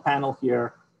control panel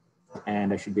here,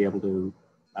 and I should be able to,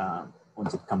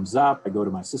 once it comes up, I go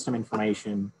to my system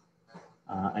information,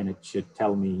 and it should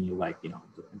tell me, like,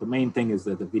 the main thing is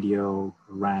that the video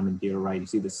RAM in here, right? You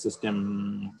see the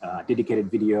system dedicated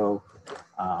video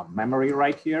memory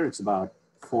right here. It's about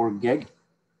 4 gig.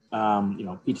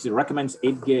 PTC recommends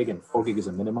 8 gig, and 4 gig is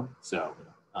a minimum. So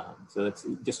that's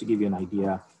just to give you an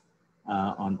idea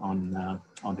on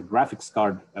the graphics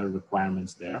card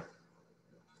requirements there.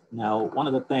 Now, one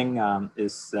other thing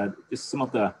is just some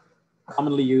of the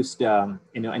commonly used,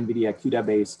 NVIDIA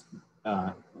CUDA-based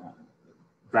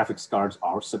graphics cards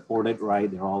are supported, right?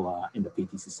 They're all in the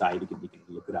PTC side. You can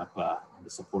look it up on the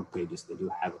support pages. They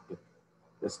do have it.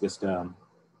 That's just so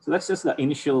that's just the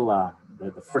initial,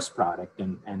 the first product.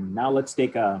 And now let's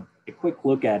take a quick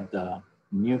look at the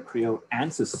new Creo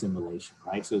Ansys simulation,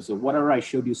 right? So whatever I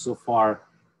showed you so far,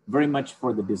 very much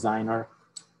for the designer.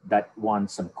 that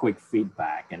want some quick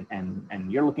feedback.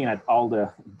 And you're looking at all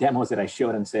the demos that I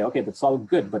showed and say, okay, that's all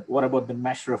good, but what about the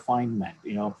mesh refinement?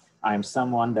 You know, I'm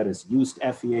someone that has used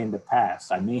FEA in the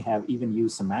past. I may have even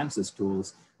used some Ansys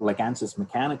tools like Ansys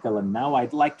Mechanical, and now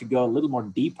I'd like to go a little more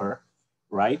deeper,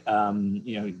 right?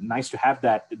 You know, nice to have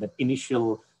that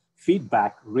initial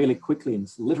feedback really quickly,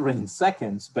 literally in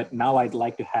seconds, but now I'd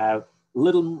like to have a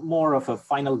little more of a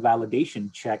final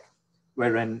validation check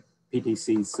wherein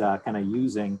PTC's kind of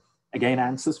using, again,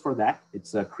 Ansys for that.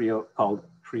 It's a called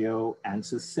Creo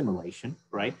Ansys Simulation,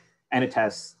 right? And it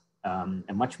has a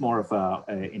much more of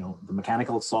you know, the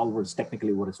mechanical solver is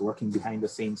technically what is working behind the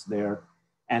scenes there.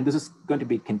 And this is going to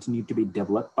be continued to be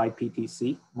developed by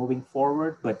PTC moving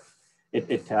forward, but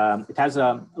it has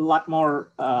a lot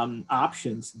more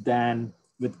options than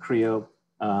with Creo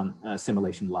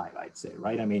Simulation Live, I'd say,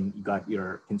 right? I mean, you got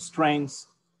your constraints,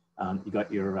 you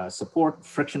got your support,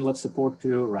 frictionless support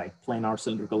too, right? Planar,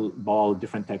 cylindrical ball,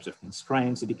 different types of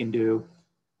constraints that you can do.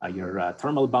 Your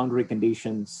thermal boundary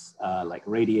conditions, like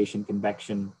radiation,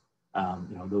 convection,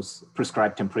 you know, those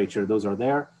prescribed temperature, those are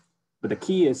there. But the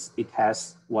key is it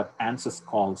has what ANSYS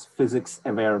calls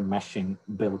physics-aware meshing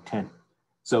built in.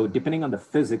 So depending on the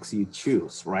physics you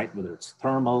choose, right? Whether it's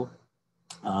thermal,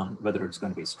 whether it's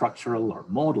going to be structural or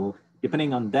modal,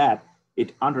 depending on that,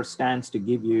 it understands to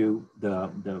give you the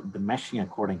meshing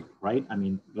accordingly, right? I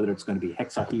mean, whether it's going to be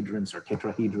hexahedrons or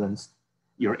tetrahedrons,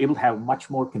 you're able to have much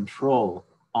more control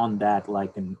on that,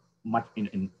 like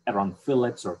around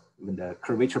fillets, or when the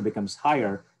curvature becomes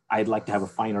higher, I'd like to have a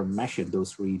finer mesh at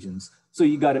those regions. So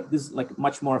you got this is like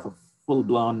much more of a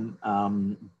full-blown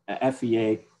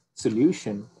FEA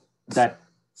solution that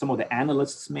some of the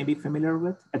analysts may be familiar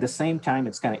with. At the same time,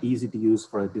 it's kind of easy to use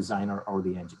for a designer or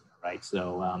the engineer, right?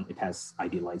 So it has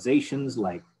idealizations,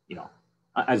 like, you know,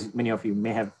 as many of you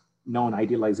may have known,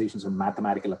 idealizations are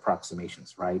mathematical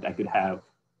approximations, right? I could have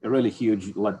a really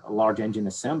huge, large engine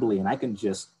assembly, and I can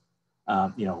just,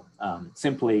 you know,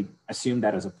 simply assume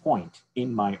that as a point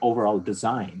in my overall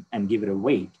design and give it a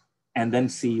weight, and then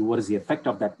see what is the effect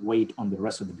of that weight on the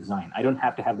rest of the design. I don't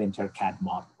have to have the entire CAD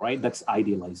model, right? That's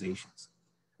idealizations,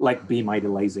 like beam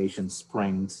idealization,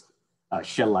 springs,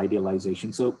 shell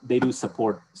idealization. So they do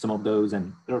support some of those,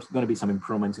 and there's going to be some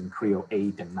improvements in Creo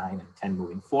 8 and 9 and 10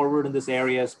 moving forward in these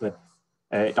areas, but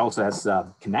it also has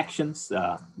connections,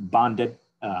 bonded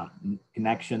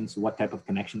connections, what type of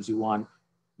connections you want.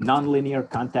 Nonlinear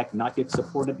contact not yet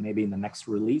supported, maybe in the next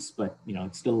release, but you know,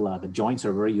 it's still, the joints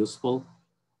are very useful.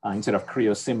 Instead of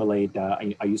Creo Simulate,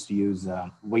 I used to use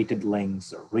weighted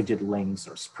links or rigid links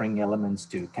or spring elements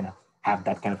to kind of have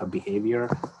that kind of a behavior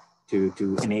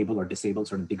to enable or disable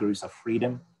certain degrees of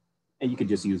freedom. And you could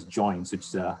just use joints,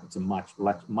 which it's a much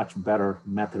better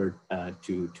method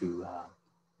to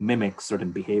mimic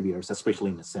certain behaviors,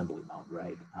 especially in assembly mode,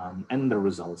 right? And the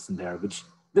results in there, which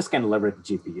this can leverage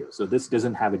GPU. So this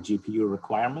doesn't have a GPU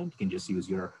requirement. You can just use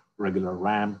your regular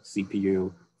RAM,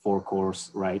 CPU, 4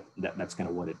 cores, right? That's kind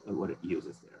of what it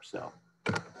uses there. So,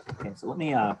 okay, so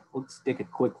let's take a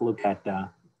quick look at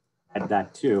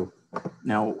that too.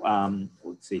 Now,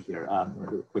 let's see here. I'm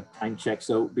gonna do a quick time check.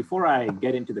 So before I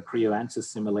get into the Creo Ansys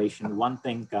simulation, one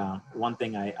thing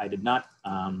I did not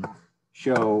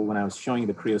show when I was showing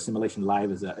the Creo simulation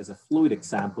live as a fluid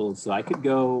example. So I could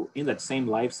go in that same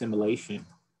live simulation.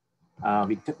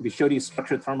 We showed you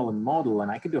structured, thermal, and modal,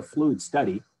 and I could do a fluid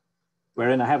study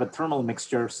wherein I have a thermal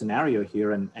mixture scenario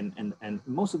here. And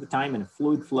most of the time in a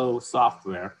fluid flow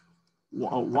software,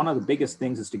 one of the biggest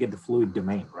things is to get the fluid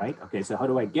domain, right? Okay, so how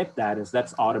do I get that?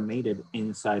 That's automated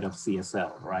inside of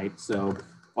CSL, right? So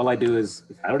all I do is,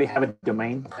 if I already have a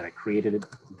domain that I created it,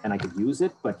 then I could use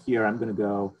it. But here I'm gonna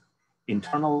go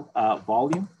internal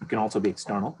volume. It can also be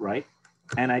external, right?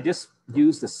 And I just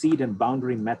use the seed and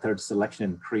boundary method selection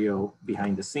in Creo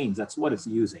behind the scenes. That's what it's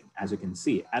using, as you can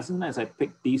see. As soon as I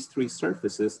picked these 3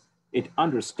 surfaces, it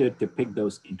understood to pick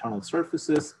those internal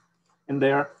surfaces in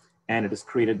there, and it has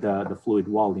created the fluid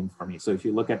volume for me. So if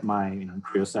you look at my, in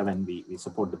Creo 7, we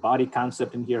support the body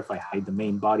concept in here. If I hide the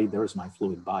main body, there's my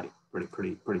fluid body.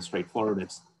 Pretty straightforward.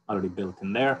 It's already built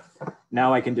in there.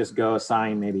 Now I can just go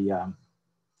assign maybe,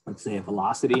 let's say a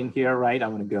velocity in here, right? I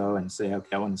want to go and say,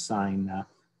 okay, I want to assign,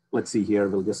 let's see here,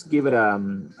 we'll just give it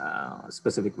a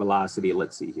specific velocity.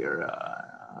 Let's see here,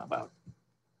 about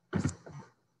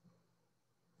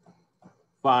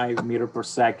 5 meters per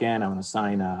second. I want to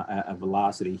assign a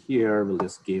velocity here. We'll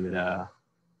just give it the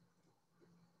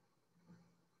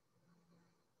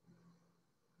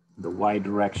y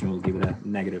direction, we'll give it a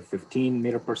negative 15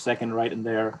 meters per second right in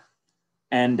there.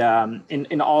 And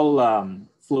in all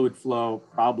fluid flow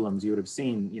problems, you would have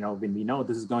seen, when we know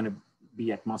this is going to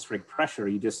be atmospheric pressure,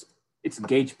 you just it's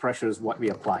gauge pressure is what we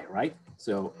apply, right?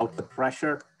 So output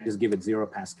pressure, just give it 0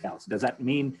 pascals. Does that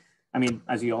mean, I mean,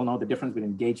 as you all know, the difference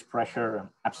between gauge pressure,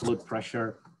 absolute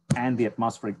pressure, and the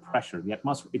atmospheric pressure. The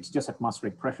it's just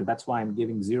atmospheric pressure. That's why I'm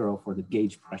giving 0 for the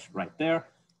gauge pressure right there.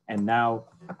 And now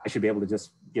I should be able to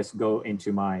just go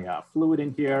into my fluid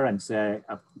in here and say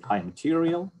apply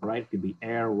material, right? It could be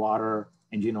air, water,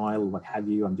 engine oil, what have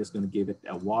you. I'm just going to give it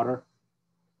a water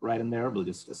right in there. We'll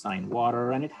just assign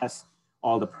water, and it has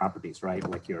all the properties, right?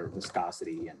 Like your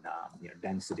viscosity and your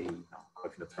density,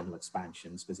 coefficient of thermal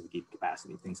expansion, specific heat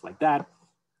capacity, things like that.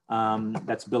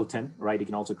 That's built in, right? You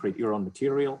can also create your own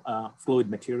material, fluid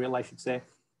material, I should say.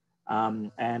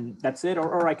 And that's it.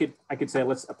 Or I could say,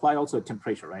 let's apply also a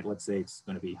temperature, right? Let's say it's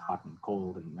going to be hot and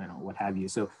cold and what have you.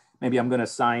 So maybe I'm going to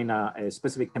assign a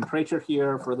specific temperature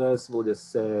here for this. We'll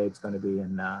just say it's going to be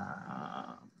in,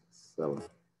 so,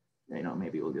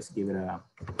 maybe we'll just give it a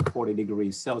 40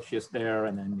 degrees Celsius there,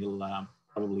 and then you'll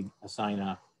probably assign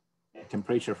a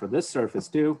temperature for this surface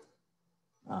too.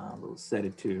 We'll set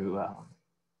it to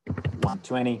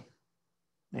 120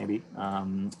 maybe,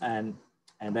 and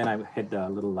then I hit the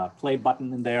little play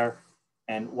button in there.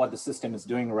 And what the system is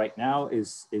doing right now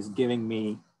is giving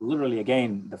me literally,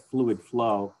 again, the fluid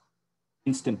flow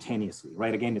instantaneously,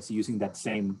 right? Again, it's using that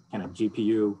same kind of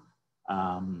GPU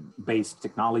based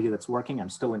technology that's working. I'm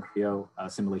still in Creo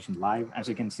Simulation Live, as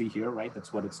you can see here, right?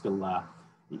 That's what it's still,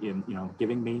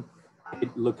 giving me. I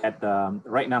could look at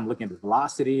right now I'm looking at the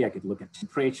velocity. I could look at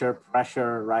temperature,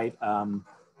 pressure, right?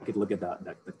 I could look at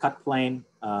the cut plane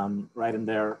right in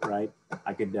there, right?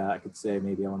 I could say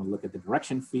maybe I want to look at the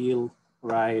direction field,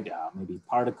 right? Maybe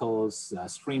particles,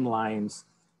 streamlines,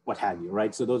 what have you,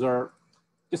 right? So those are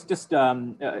just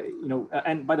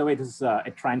and by the way, this is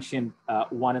a transient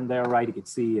one in there, right? You could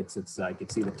see I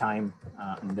could see the time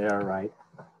in there, right?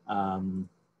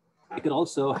 I could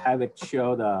also have it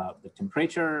show the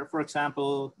temperature, for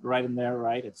example, right in there,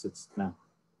 right? It's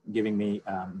giving me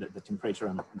the temperature.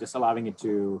 I'm just allowing it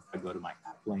to, if I go to my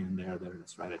plane in there it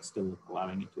is, right? It's still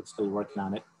allowing it to, it's still working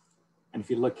on it. And if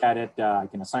you look at it, I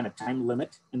can assign a time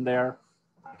limit in there.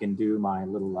 I can do my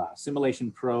little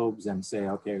simulation probes and say,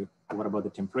 okay, what about the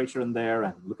temperature in there?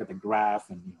 And look at the graph,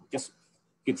 and just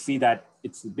you can see that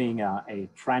it's being a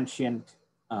transient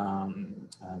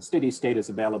steady state is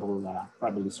available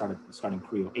probably starting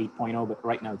Creo 8.0, but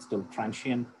right now it's still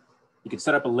transient. You could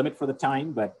set up a limit for the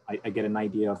time, but I get an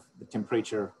idea of the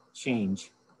temperature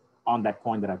change on that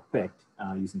point that I picked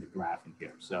using the graph in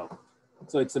here. So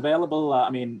it's available. I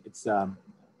mean,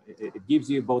 it gives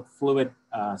you both fluid,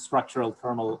 structural,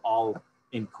 thermal, all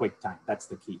in quick time. That's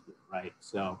the key here, right?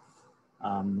 So,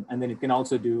 and then you can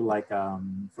also do like,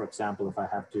 for example, if I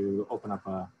have to open up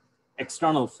a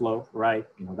external flow, right?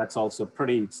 That's also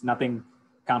it's nothing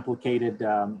complicated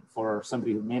for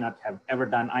somebody who may not have ever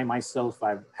done. I myself,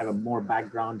 I have a more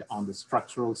background on the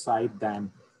structural side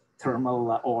than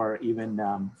thermal or even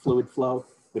fluid flow.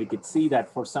 But you could see that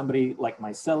for somebody like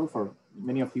myself, or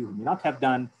many of you who may not have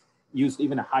used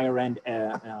even a higher end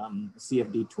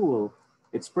CFD tool,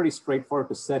 it's pretty straightforward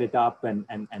to set it up and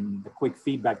the quick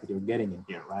feedback that you're getting in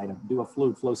here, right? I do a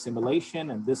fluid flow simulation,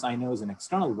 and this I know is an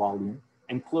external volume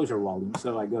and closure volume.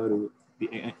 So I go to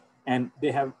and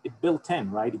they have it built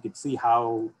in, right? You could see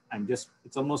how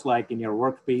it's almost like in your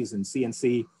workpiece in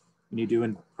CNC, when you do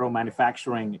in pro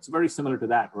manufacturing, it's very similar to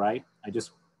that, right?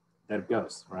 There it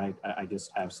goes, right? I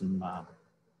just have some,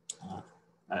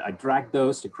 I drag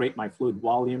those to create my fluid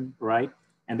volume, right?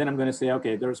 And then I'm going to say,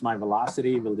 okay, there's my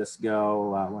velocity. We'll just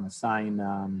go, I want to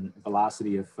assign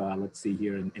velocity of, let's see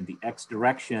here in the X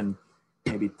direction,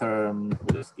 maybe we'll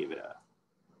just give it a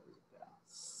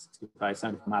 65,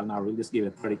 70 mile an hour. We'll just give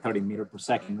it 30 meters per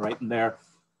second right in there.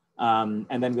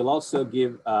 And then we'll also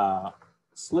give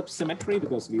slip symmetry,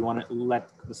 because we want to let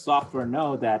the software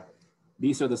know that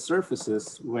these are the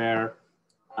surfaces where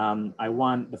I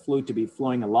want the fluid to be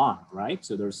flowing along, right?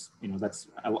 So there's, that's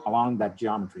along that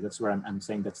geometry. That's where I'm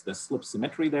saying that's the slip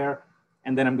symmetry there.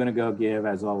 And then I'm going to go give,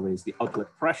 as always, the outlet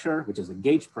pressure, which is a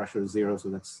gauge pressure 0. So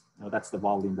that's the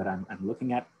volume that I'm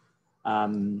looking at.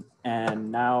 And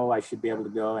now I should be able to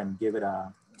go and give it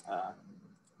a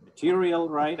material,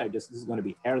 right? This is going to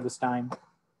be air this time.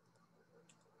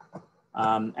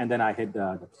 And then I hit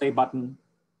the play button.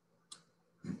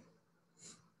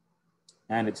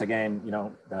 And it's again,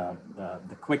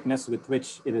 the quickness with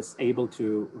which it is able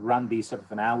to run these sort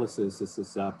of analysis. This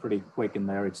is pretty quick in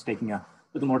there. It's taking a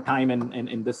little more time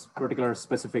in this particular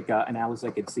specific analysis.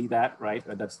 I could see that, right?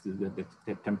 That's the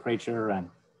temperature, and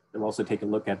they'll also take a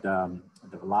look at the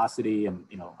velocity and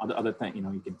other thing.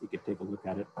 You could take a look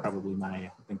at it. Probably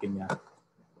my thinking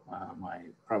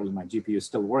probably my GPU is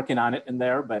still working on it in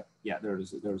there, but yeah,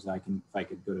 there's if I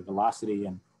could go to velocity,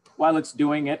 and while it's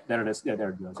doing it, there it is. Yeah, there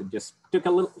it goes. It just took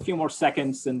a few more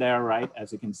seconds in there, right?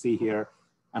 As you can see here,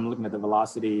 I'm looking at the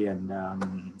velocity, and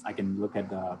I can look at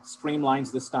the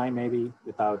streamlines this time. Maybe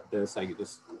without this, I could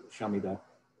just show me the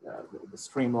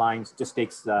streamlines. Just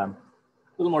takes a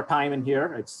little more time in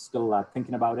here. It's still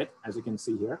thinking about it, as you can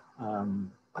see here.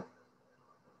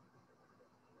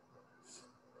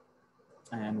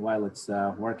 And while it's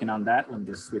working on that, let me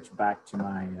just switch back to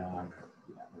my,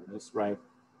 this right.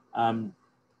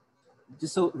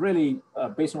 Just so really,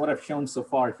 based on what I've shown so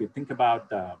far, if you think about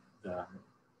the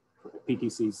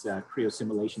PTC's Creo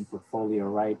Simulation portfolio,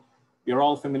 right? You're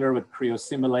all familiar with Creo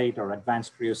Simulate or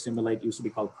Advanced Creo Simulate. It used to be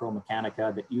called Creo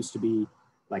Mechanica. That used to be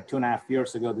like 2.5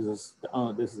 years ago.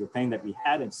 This is the thing that we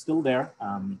had. It's still there.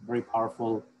 Very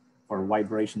powerful for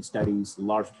vibration studies,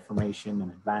 large deformation,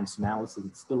 and advanced analysis.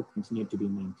 It still continued to be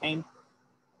maintained.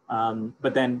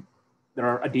 But then there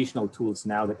are additional tools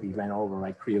now that we went over,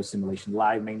 right? Creo Simulation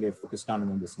Live, mainly focused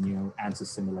on this new Ansys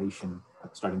simulation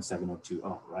starting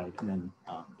 7.0.2.0, right? And then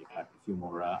you got a few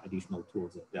more additional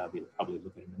tools that we'll probably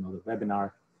look at in another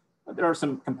webinar. But there are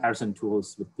some comparison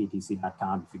tools with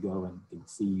ptc.com if you go and you can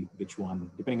see which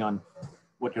one, depending on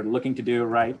what you're looking to do,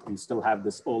 right? We still have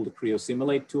this old Creo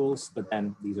Simulate tools, but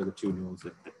then these are the two tools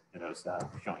that I was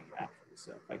showing you actually.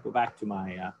 So if I go back to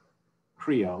my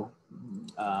Creo,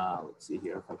 let's see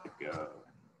here if I could go.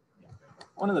 Yeah.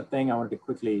 One of the things I wanted to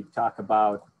quickly talk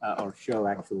about or show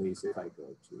actually is if I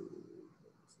go to,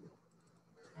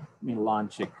 let me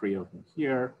launch a Creo from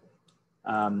here,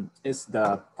 is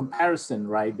the comparison,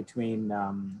 right, between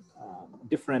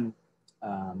different,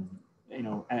 you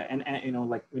know, and you know,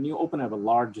 like when you open up a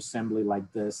large assembly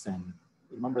like this, and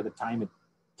remember the time it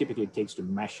typically takes to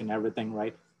mesh and everything,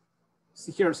 right?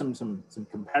 So here are some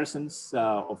comparisons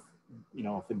of, you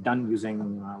know, if it's done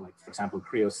using, like, for example,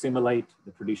 Creo Simulate,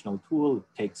 the traditional tool, it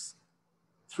takes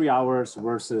 3 hours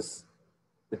versus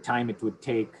the time it would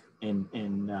take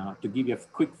to give you a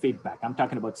quick feedback. I'm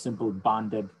talking about simple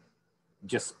bonded,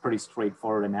 just pretty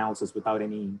straightforward analysis without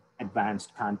any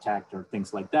advanced contact or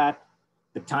things like that.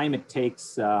 The time it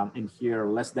takes in here,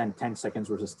 less than 10 seconds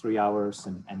versus 3 hours.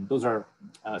 And those are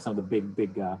some of the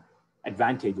big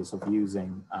advantages of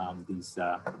using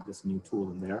this new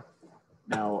tool in there.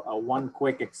 Now, one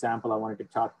quick example I wanted to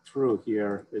talk through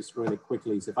here is really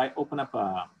quickly is if I open up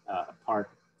a part,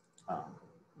 I'm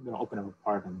going to open up a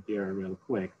part in here real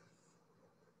quick.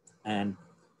 And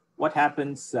what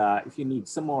happens if you need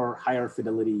some more higher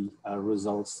fidelity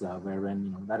results, wherein,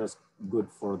 you know, that is good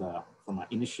for from an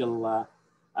initial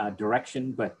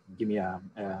direction, but give me a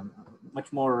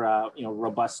much more you know,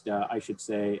 robust, I should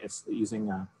say, it's using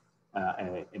a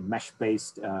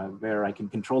mesh-based where I can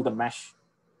control the mesh.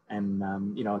 And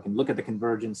you know, I can look at the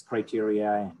convergence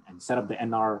criteria and set up the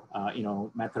NR you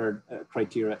know, method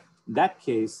criteria. In that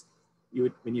case,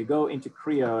 when you go into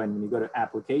Creo and when you go to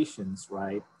applications,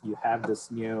 right, you have this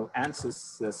new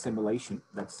Ansys simulation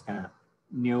that's kind of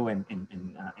new in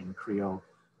Creo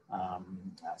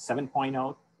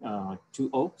 7.0,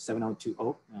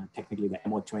 7.0.20, technically the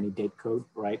MO20 date code,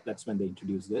 right? That's when they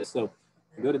introduced this. So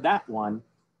if you go to that one,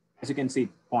 as you can see, it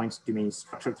points to me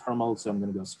structured thermal. So I'm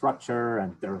going to go structure,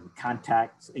 and there are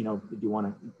contacts. You know, if you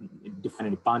want to define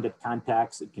any bonded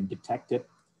contacts, it can detect it.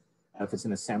 If it's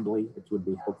an assembly, it would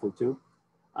be helpful too.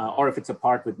 Or if it's a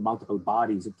part with multiple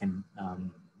bodies, it can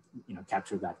you know,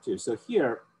 capture that too. So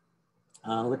here,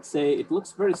 let's say it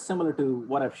looks very similar to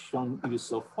what I've shown you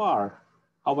so far.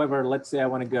 However, let's say I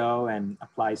want to go and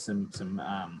apply some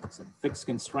fixed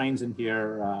constraints in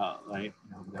here, like,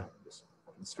 you know, I'm going to just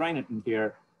constrain it in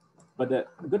here. But the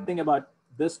good thing about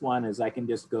this one is I can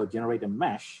just go generate a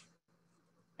mesh,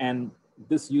 and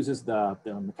this uses the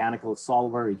mechanical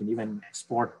solver. You can even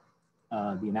export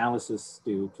the analysis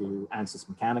to Ansys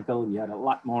Mechanical. We had a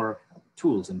lot more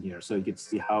tools in here. So you can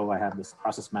see how I have this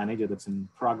process manager that's in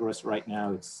progress right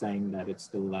now. It's saying that it's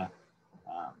still,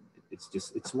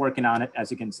 it's working on it. As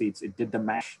you can see, it did the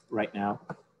mesh right now.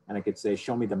 And I could say,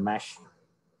 show me the mesh.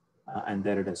 And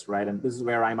there it is, right? And this is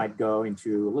where I might go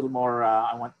into a little more,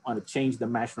 I want to change the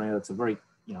mesh, right? It's a very,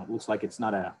 you know, looks like it's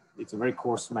a very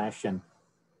coarse mesh. And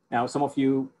now some of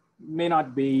you may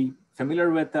not be familiar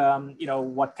with, you know,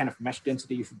 what kind of mesh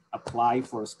density you should apply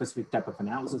for a specific type of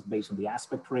analysis based on the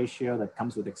aspect ratio that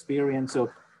comes with experience.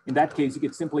 So in that case, you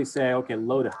could simply say, okay,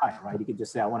 low to high, right? You could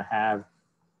just say, I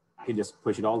could just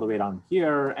push it all the way down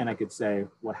here. And I could say,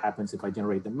 what happens if I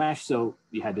generate the mesh? So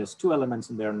you had those two elements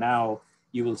in there. Now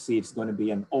you will see it's going to be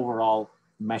an overall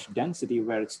mesh density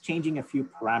where it's changing a few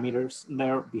parameters in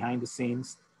there behind the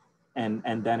scenes. And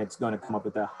then it's going to come up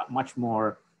with a much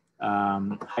more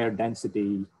higher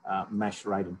density mesh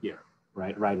right in here,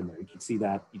 right in there. You can see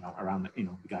that, around the,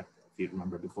 we got, if you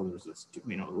remember before, there was this,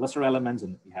 lesser elements,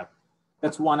 and you have,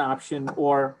 that's one option.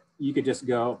 Or you could just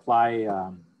go apply,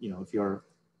 if you're a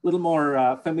little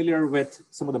more familiar with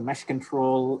some of the mesh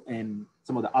control and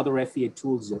some of the other FEA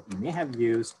tools that you may have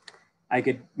used, I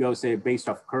could go say based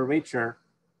off curvature,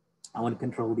 I want to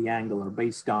control the angle, or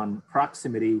based on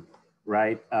proximity,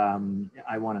 right?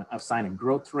 I want to assign a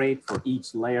growth rate for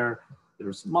each layer.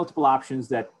 There's multiple options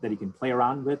that you can play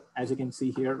around with, as you can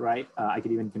see here, right? I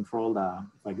could even control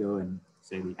if I go and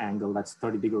say the angle, that's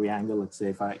 30-degree angle. Let's say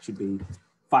if it should be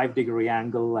 5-degree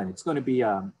angle, and it's going to be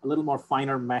a little more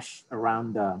finer mesh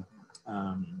around the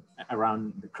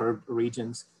curved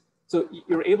regions. So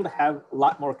you're able to have a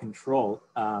lot more control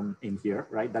in here,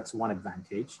 right? That's one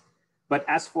advantage. But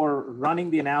as for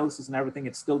running the analysis and everything,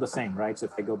 it's still the same, right? So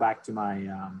if I go back to my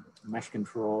mesh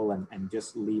control and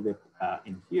just leave it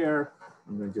in here,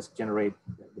 I'm going to just generate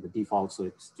the default, so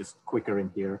it's just quicker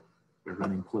in here. We're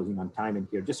running closing on time in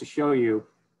here, just to show you.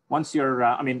 Once you're,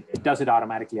 it does it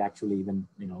automatically actually, even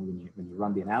when you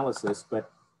run the analysis.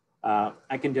 But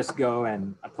I can just go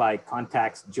and apply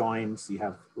contacts, joins. You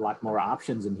have a lot more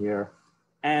options in here,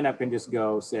 and I can just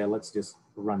go say, let's just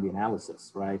run the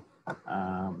analysis, right?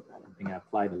 I think I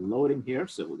applied a load in here,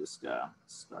 so we'll just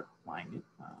start applying it.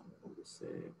 We'll just say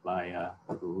apply a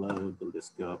load. We'll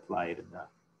just go apply it in the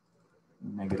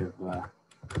negative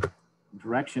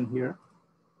direction here.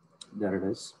 There it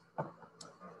is.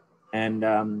 And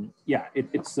yeah,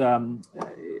 let's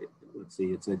see.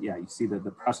 You see that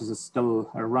the process is still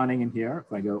running in here.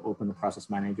 If I go open the process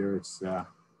manager, it's a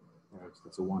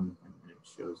 1, and it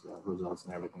shows the results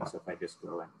and everything. So if I just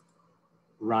go and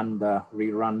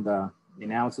rerun the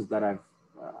analysis that I've,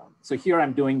 so here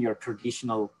I'm doing your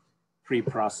traditional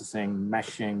pre-processing,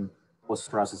 meshing,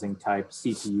 post-processing type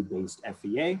CPU-based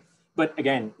FEA. But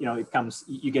again,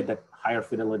 you get that higher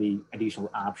fidelity additional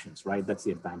options, right? That's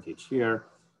the advantage here.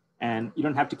 And you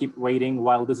don't have to keep waiting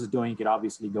while this is doing. You could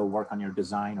obviously go work on your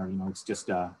design, or it's just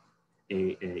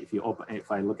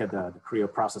if I look at the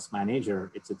Creo Process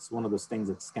Manager, it's one of those things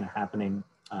that's kind of happening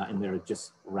in there. It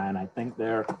just ran, I think,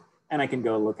 there, and I can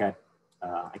go look at.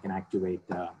 I can activate,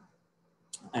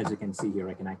 as you can see here,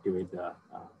 I can activate the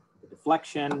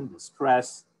deflection, the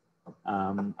stress.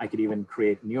 I could even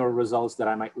create newer results that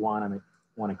I might want. I might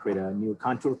want to create a new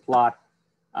contour plot.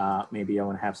 Maybe I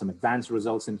want to have some advanced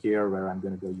results in here where I'm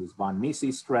going to go use von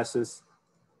Mises stresses,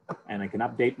 and I can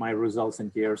update my results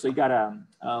in here. So you got a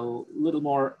little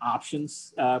more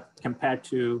options compared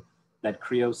to that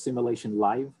Creo Simulation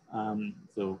Live.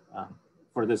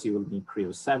 For this, you will need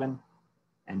Creo 7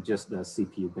 and just the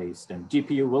CPU based. And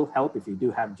GPU will help. If you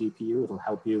do have GPU, it'll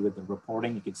help you with the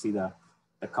reporting. You can see the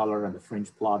color and the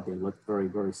fringe plot, they look very,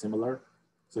 very similar.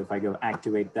 So if I go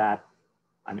activate that,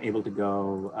 I'm able to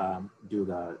go do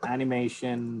the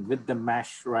animation with the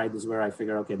mesh, right? This is where I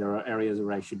figure, okay, there are areas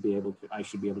where I should be able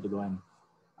to go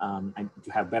and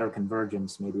to have better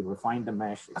convergence, maybe refine the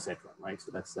mesh, etc. Right?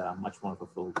 So that's much more of a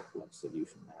full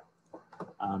solution there.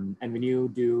 And when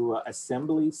you do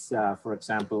assemblies, for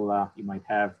example, you might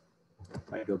have,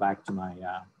 if I go back to my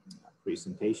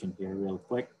presentation here real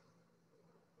quick,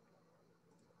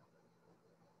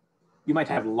 you might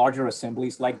have larger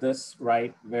assemblies like this,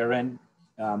 right? Wherein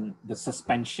the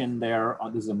suspension there,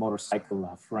 this is a motorcycle,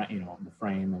 the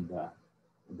frame and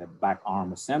the back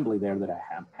arm assembly there that I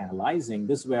am analyzing.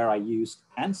 This is where I used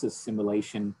Ansys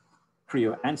Simulation,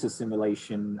 Creo Ansys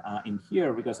Simulation in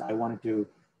here, because I wanted to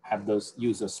have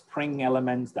use those spring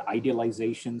elements, the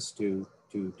idealizations to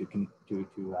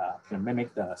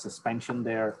mimic the suspension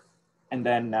there. And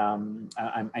then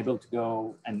I'm able to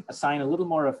go and assign a little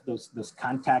more of those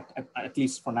contact, at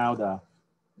least for now, the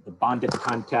bonded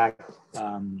contact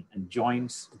and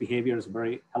joints behavior is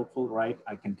very helpful, right?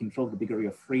 I can control the degree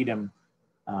of freedom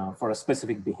for a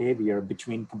specific behavior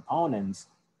between components,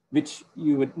 which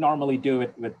you would normally do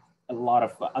it with a lot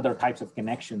of other types of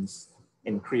connections.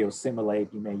 In Creo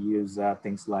Simulate, you may use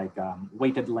things like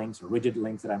weighted links or rigid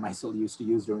links that I myself used to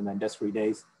use during the industry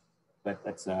days, but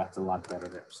that's a lot better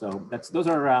there. So those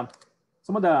are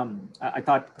some of the, I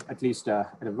thought at least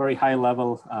at a very high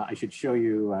level, I should show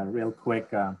you real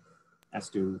quick as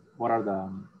to what are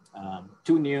the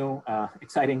 2 new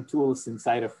exciting tools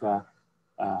inside of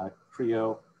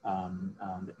Creo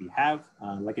that we have.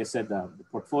 Like I said, the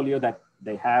portfolio that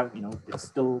they have, it's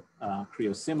still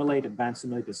Creo Simulate, Advanced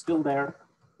Simulate is still there,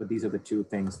 but these are the 2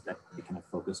 things that we kind of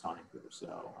focused on in here.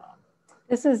 So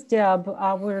this is Deb.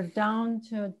 We're down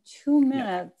to 2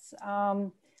 minutes. Yeah.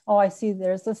 Oh, I see.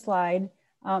 There's the slide.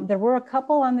 There were a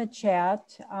couple on the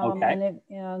chat, okay.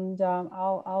 and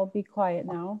I'll be quiet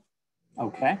now.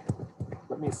 Okay.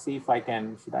 Let me see if I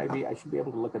can, I should be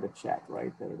able to look at the chat,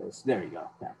 right? There it is. There you go.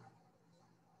 Yeah.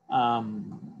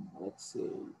 Let's see.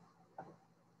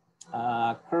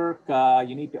 Kirk,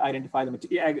 you need to identify the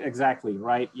material. Yeah, exactly,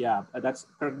 right? Yeah, that's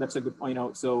Kirk. That's a good point. You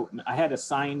know, so I had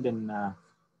assigned in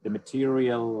the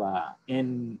material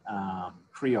in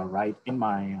Creo, right, in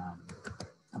my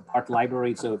part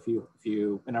library. So if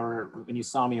you when you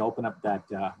saw me open up that,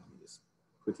 let me just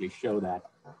quickly show that.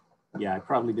 Yeah, I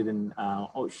probably didn't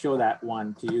show that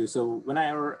one to you. So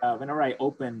whenever I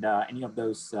opened any of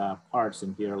those parts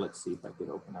in here, let's see if I could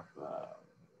open up.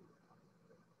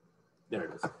 There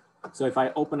it is. So if I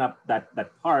open up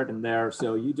that part in there,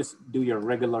 so you just do your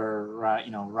regular,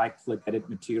 right click, edit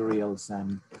materials.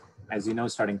 And as you know,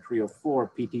 starting Creo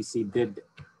 4, PTC did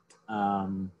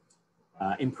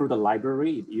improve the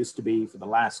library. It used to be for the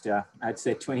last, I'd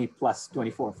say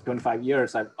 25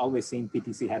 years, I've always seen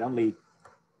PTC had only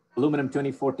aluminum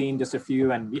 2014, just a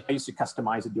few. And I used to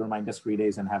customize it during my industry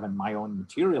days and having my own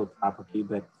material property.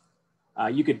 But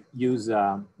you could use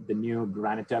the new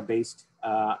Granita-based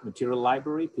material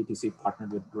library. PTC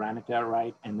partnered with Granita,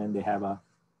 right? And then they have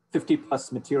 50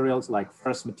 plus materials like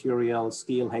ferrous material,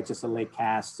 steel, HSLA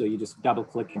cast. So you just double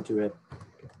click into it,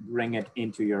 bring it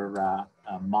into your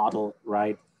model,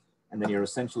 right? And then you're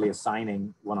essentially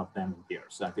assigning one of them here.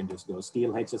 So I can just go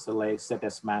steel, HSLA, set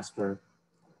as master,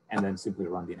 and then simply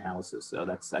run the analysis. So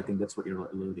I think that's what you're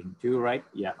alluding to, right?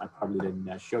 Yeah, I probably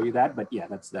didn't show you that, but yeah,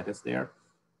 that is there.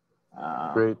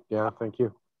 Great, yeah, thank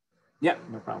you. Yeah,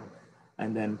 no problem.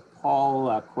 And then Paul,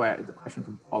 the question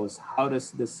from Paul is, how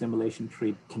does this simulation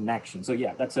treat connection? So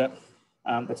yeah, that's a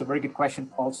very good question,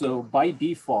 Paul. So by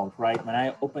default, right, when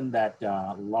I open that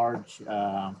large,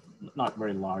 not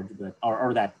very large, but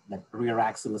or that rear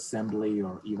axle assembly,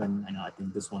 or even, I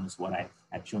think this one is what I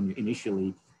had shown you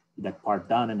initially, that part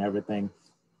done and everything.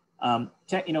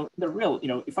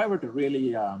 If I were to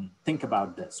really think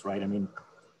about this, right, I mean,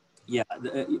 yeah,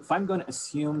 if I'm going to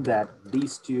assume that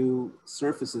these two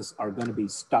surfaces are going to be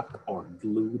stuck or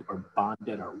glued or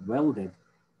bonded or welded,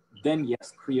 then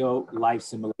yes, Creo live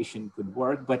simulation could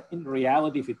work. But in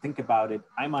reality, if you think about it,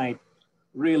 I might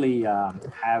really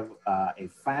have a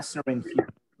fastener in here,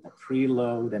 a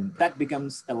preload, and that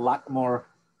becomes a lot more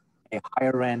a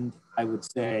higher end, I would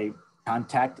say,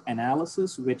 contact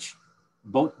analysis, which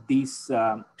both these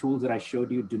tools that I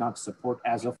showed you do not support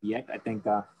as of yet. I think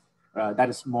that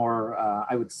is more,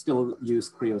 I would still use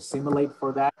Creo Simulate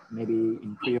for that. Maybe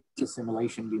in Creo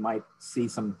Simulation, we might see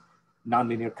some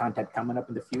nonlinear contact coming up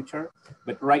in the future.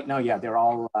 But right now, yeah, they're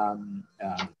all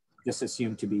just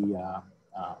assumed to be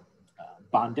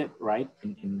bonded, right,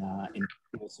 in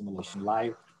Creo Simulation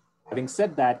Live. Having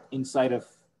said that, inside of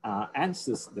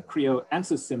Ansys, the Creo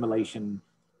Ansys simulation,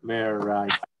 where if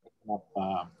I open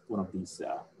up one of these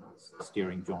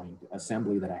steering joint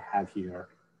assembly that I have here,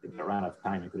 if I ran out of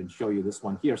time, I couldn't show you this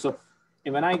one here. So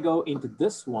when I go into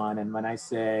this one, and when I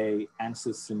say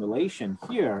Ansys simulation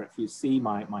here, if you see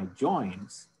my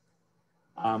joints,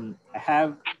 I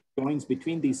have joints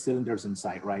between these cylinders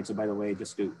inside, right? So by the way,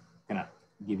 just to kind of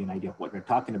give you an idea of what we're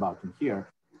talking about in here,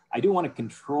 I do want to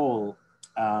control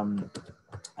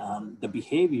the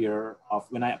behavior of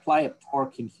when I apply a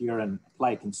torque in here and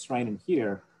apply a constraint in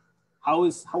here, how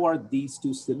are these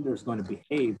two cylinders going to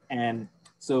behave? And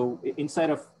so inside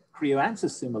of Creo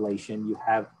Ansys simulation, you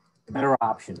have better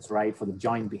options, right, for the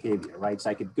joint behavior, right? So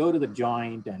I could go to the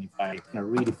joint, and if I kind of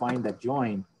redefine that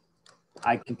joint,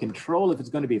 I can control if it's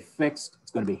going to be fixed,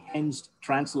 it's going to be hinged,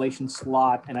 translation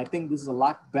slot. And I think this is a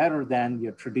lot better than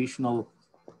your traditional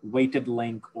weighted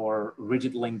link or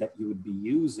rigid link that you would be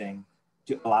using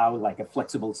to allow like a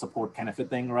flexible support kind of a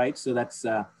thing, right? So that's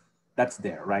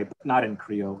there, right? But not in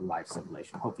Creo live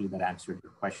simulation. Hopefully that answered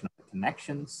your question on the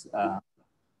connections.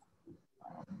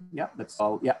 Yeah, that's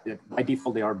all. Yeah, by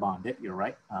default they are bonded. You're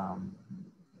right.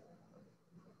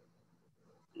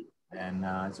 And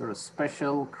is there a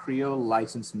special Creo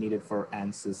license needed for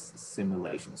Ansys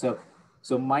simulation?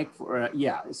 So Mike,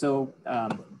 yeah, so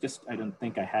just, I don't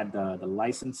think I had the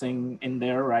licensing in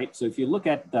there, right? So if you look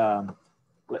at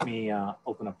let me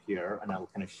open up here and I'll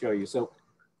kind of show you. So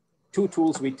two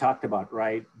tools we talked about,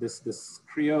 right? This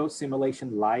Creo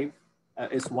Simulation Live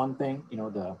is one thing,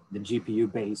 the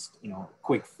GPU based,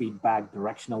 quick feedback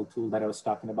directional tool that I was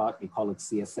talking about. We call it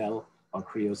CSL, or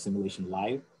Creo Simulation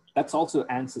Live. That's also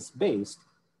Ansys based,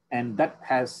 and that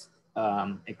has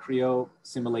a Creo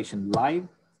Simulation Live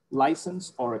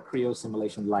license or a Creo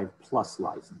Simulation Live Plus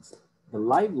license. The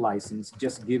Live license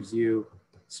just gives you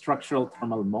structural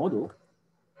thermal modal,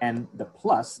 and the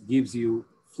Plus gives you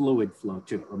fluid flow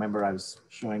too. Remember, I was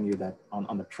showing you that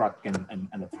on the truck and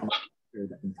the thermal,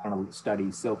 the internal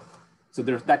studies. So So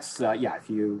yeah,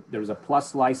 there's a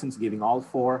plus license giving all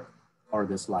 4 or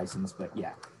this license, but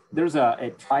yeah. There's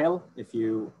a trial if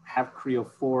you have Creo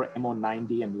 4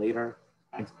 MO90 and later,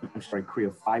 I'm sorry,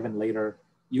 Creo 5 and later,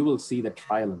 you will see the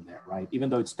trial in there, right? Even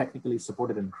though it's technically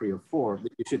supported in Creo 4,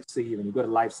 you should see when you go to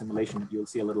live simulation, you'll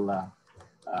see a little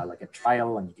like a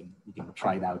trial, and you can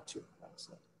try it out too. Right?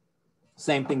 So,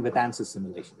 same thing with Ansys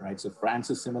Simulation, right? So for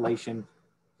Ansys Simulation,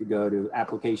 you go to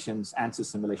Applications, Ansys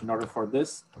Simulation. In order for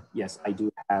this, yes, I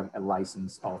do have a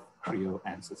license of Creo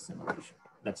Ansys Simulation.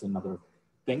 That's another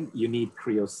thing. You need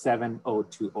Creo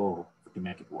 7020 to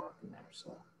make it work in there.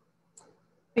 So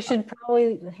we should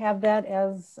probably have that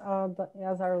as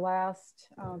our last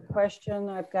question.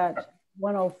 I've got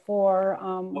 104.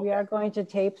 Okay. We are going to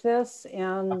tape this,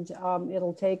 and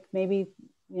it'll take maybe,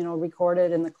 record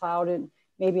it in the cloud, and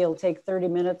maybe it'll take 30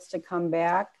 minutes to come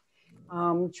back.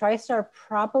 TriStar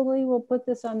probably will put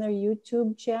this on their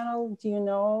YouTube channel. Do you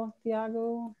know,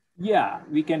 Thiagu? Yeah,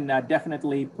 we can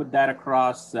definitely put that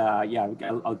across. Yeah,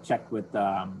 I'll check with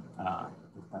our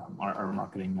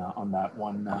marketing on that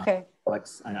one. Okay.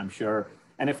 Alex, I'm sure.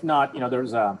 And if not,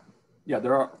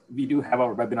 we do have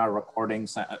our webinar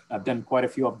recordings. I've done quite a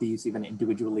few of these even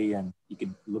individually, and you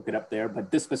can look it up there.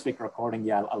 But this specific recording,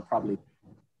 yeah, I'll probably,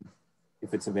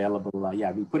 if it's available,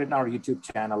 yeah, we put it in our YouTube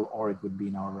channel, or it would be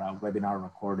in our webinar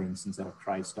recordings instead of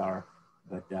TriStar.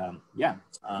 But yeah.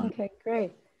 Okay,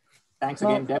 great. Thanks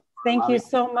again, Deb. Thank you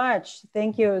so much.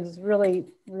 Thank you. It's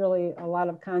really, really a lot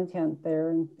of content there.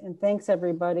 And thanks,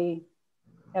 everybody.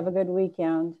 Have a good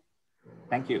weekend.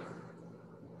 Thank you.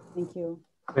 Thank you.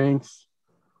 Thanks.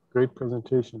 Great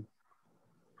presentation.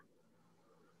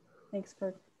 Thanks,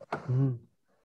 Kirk. Mm-hmm.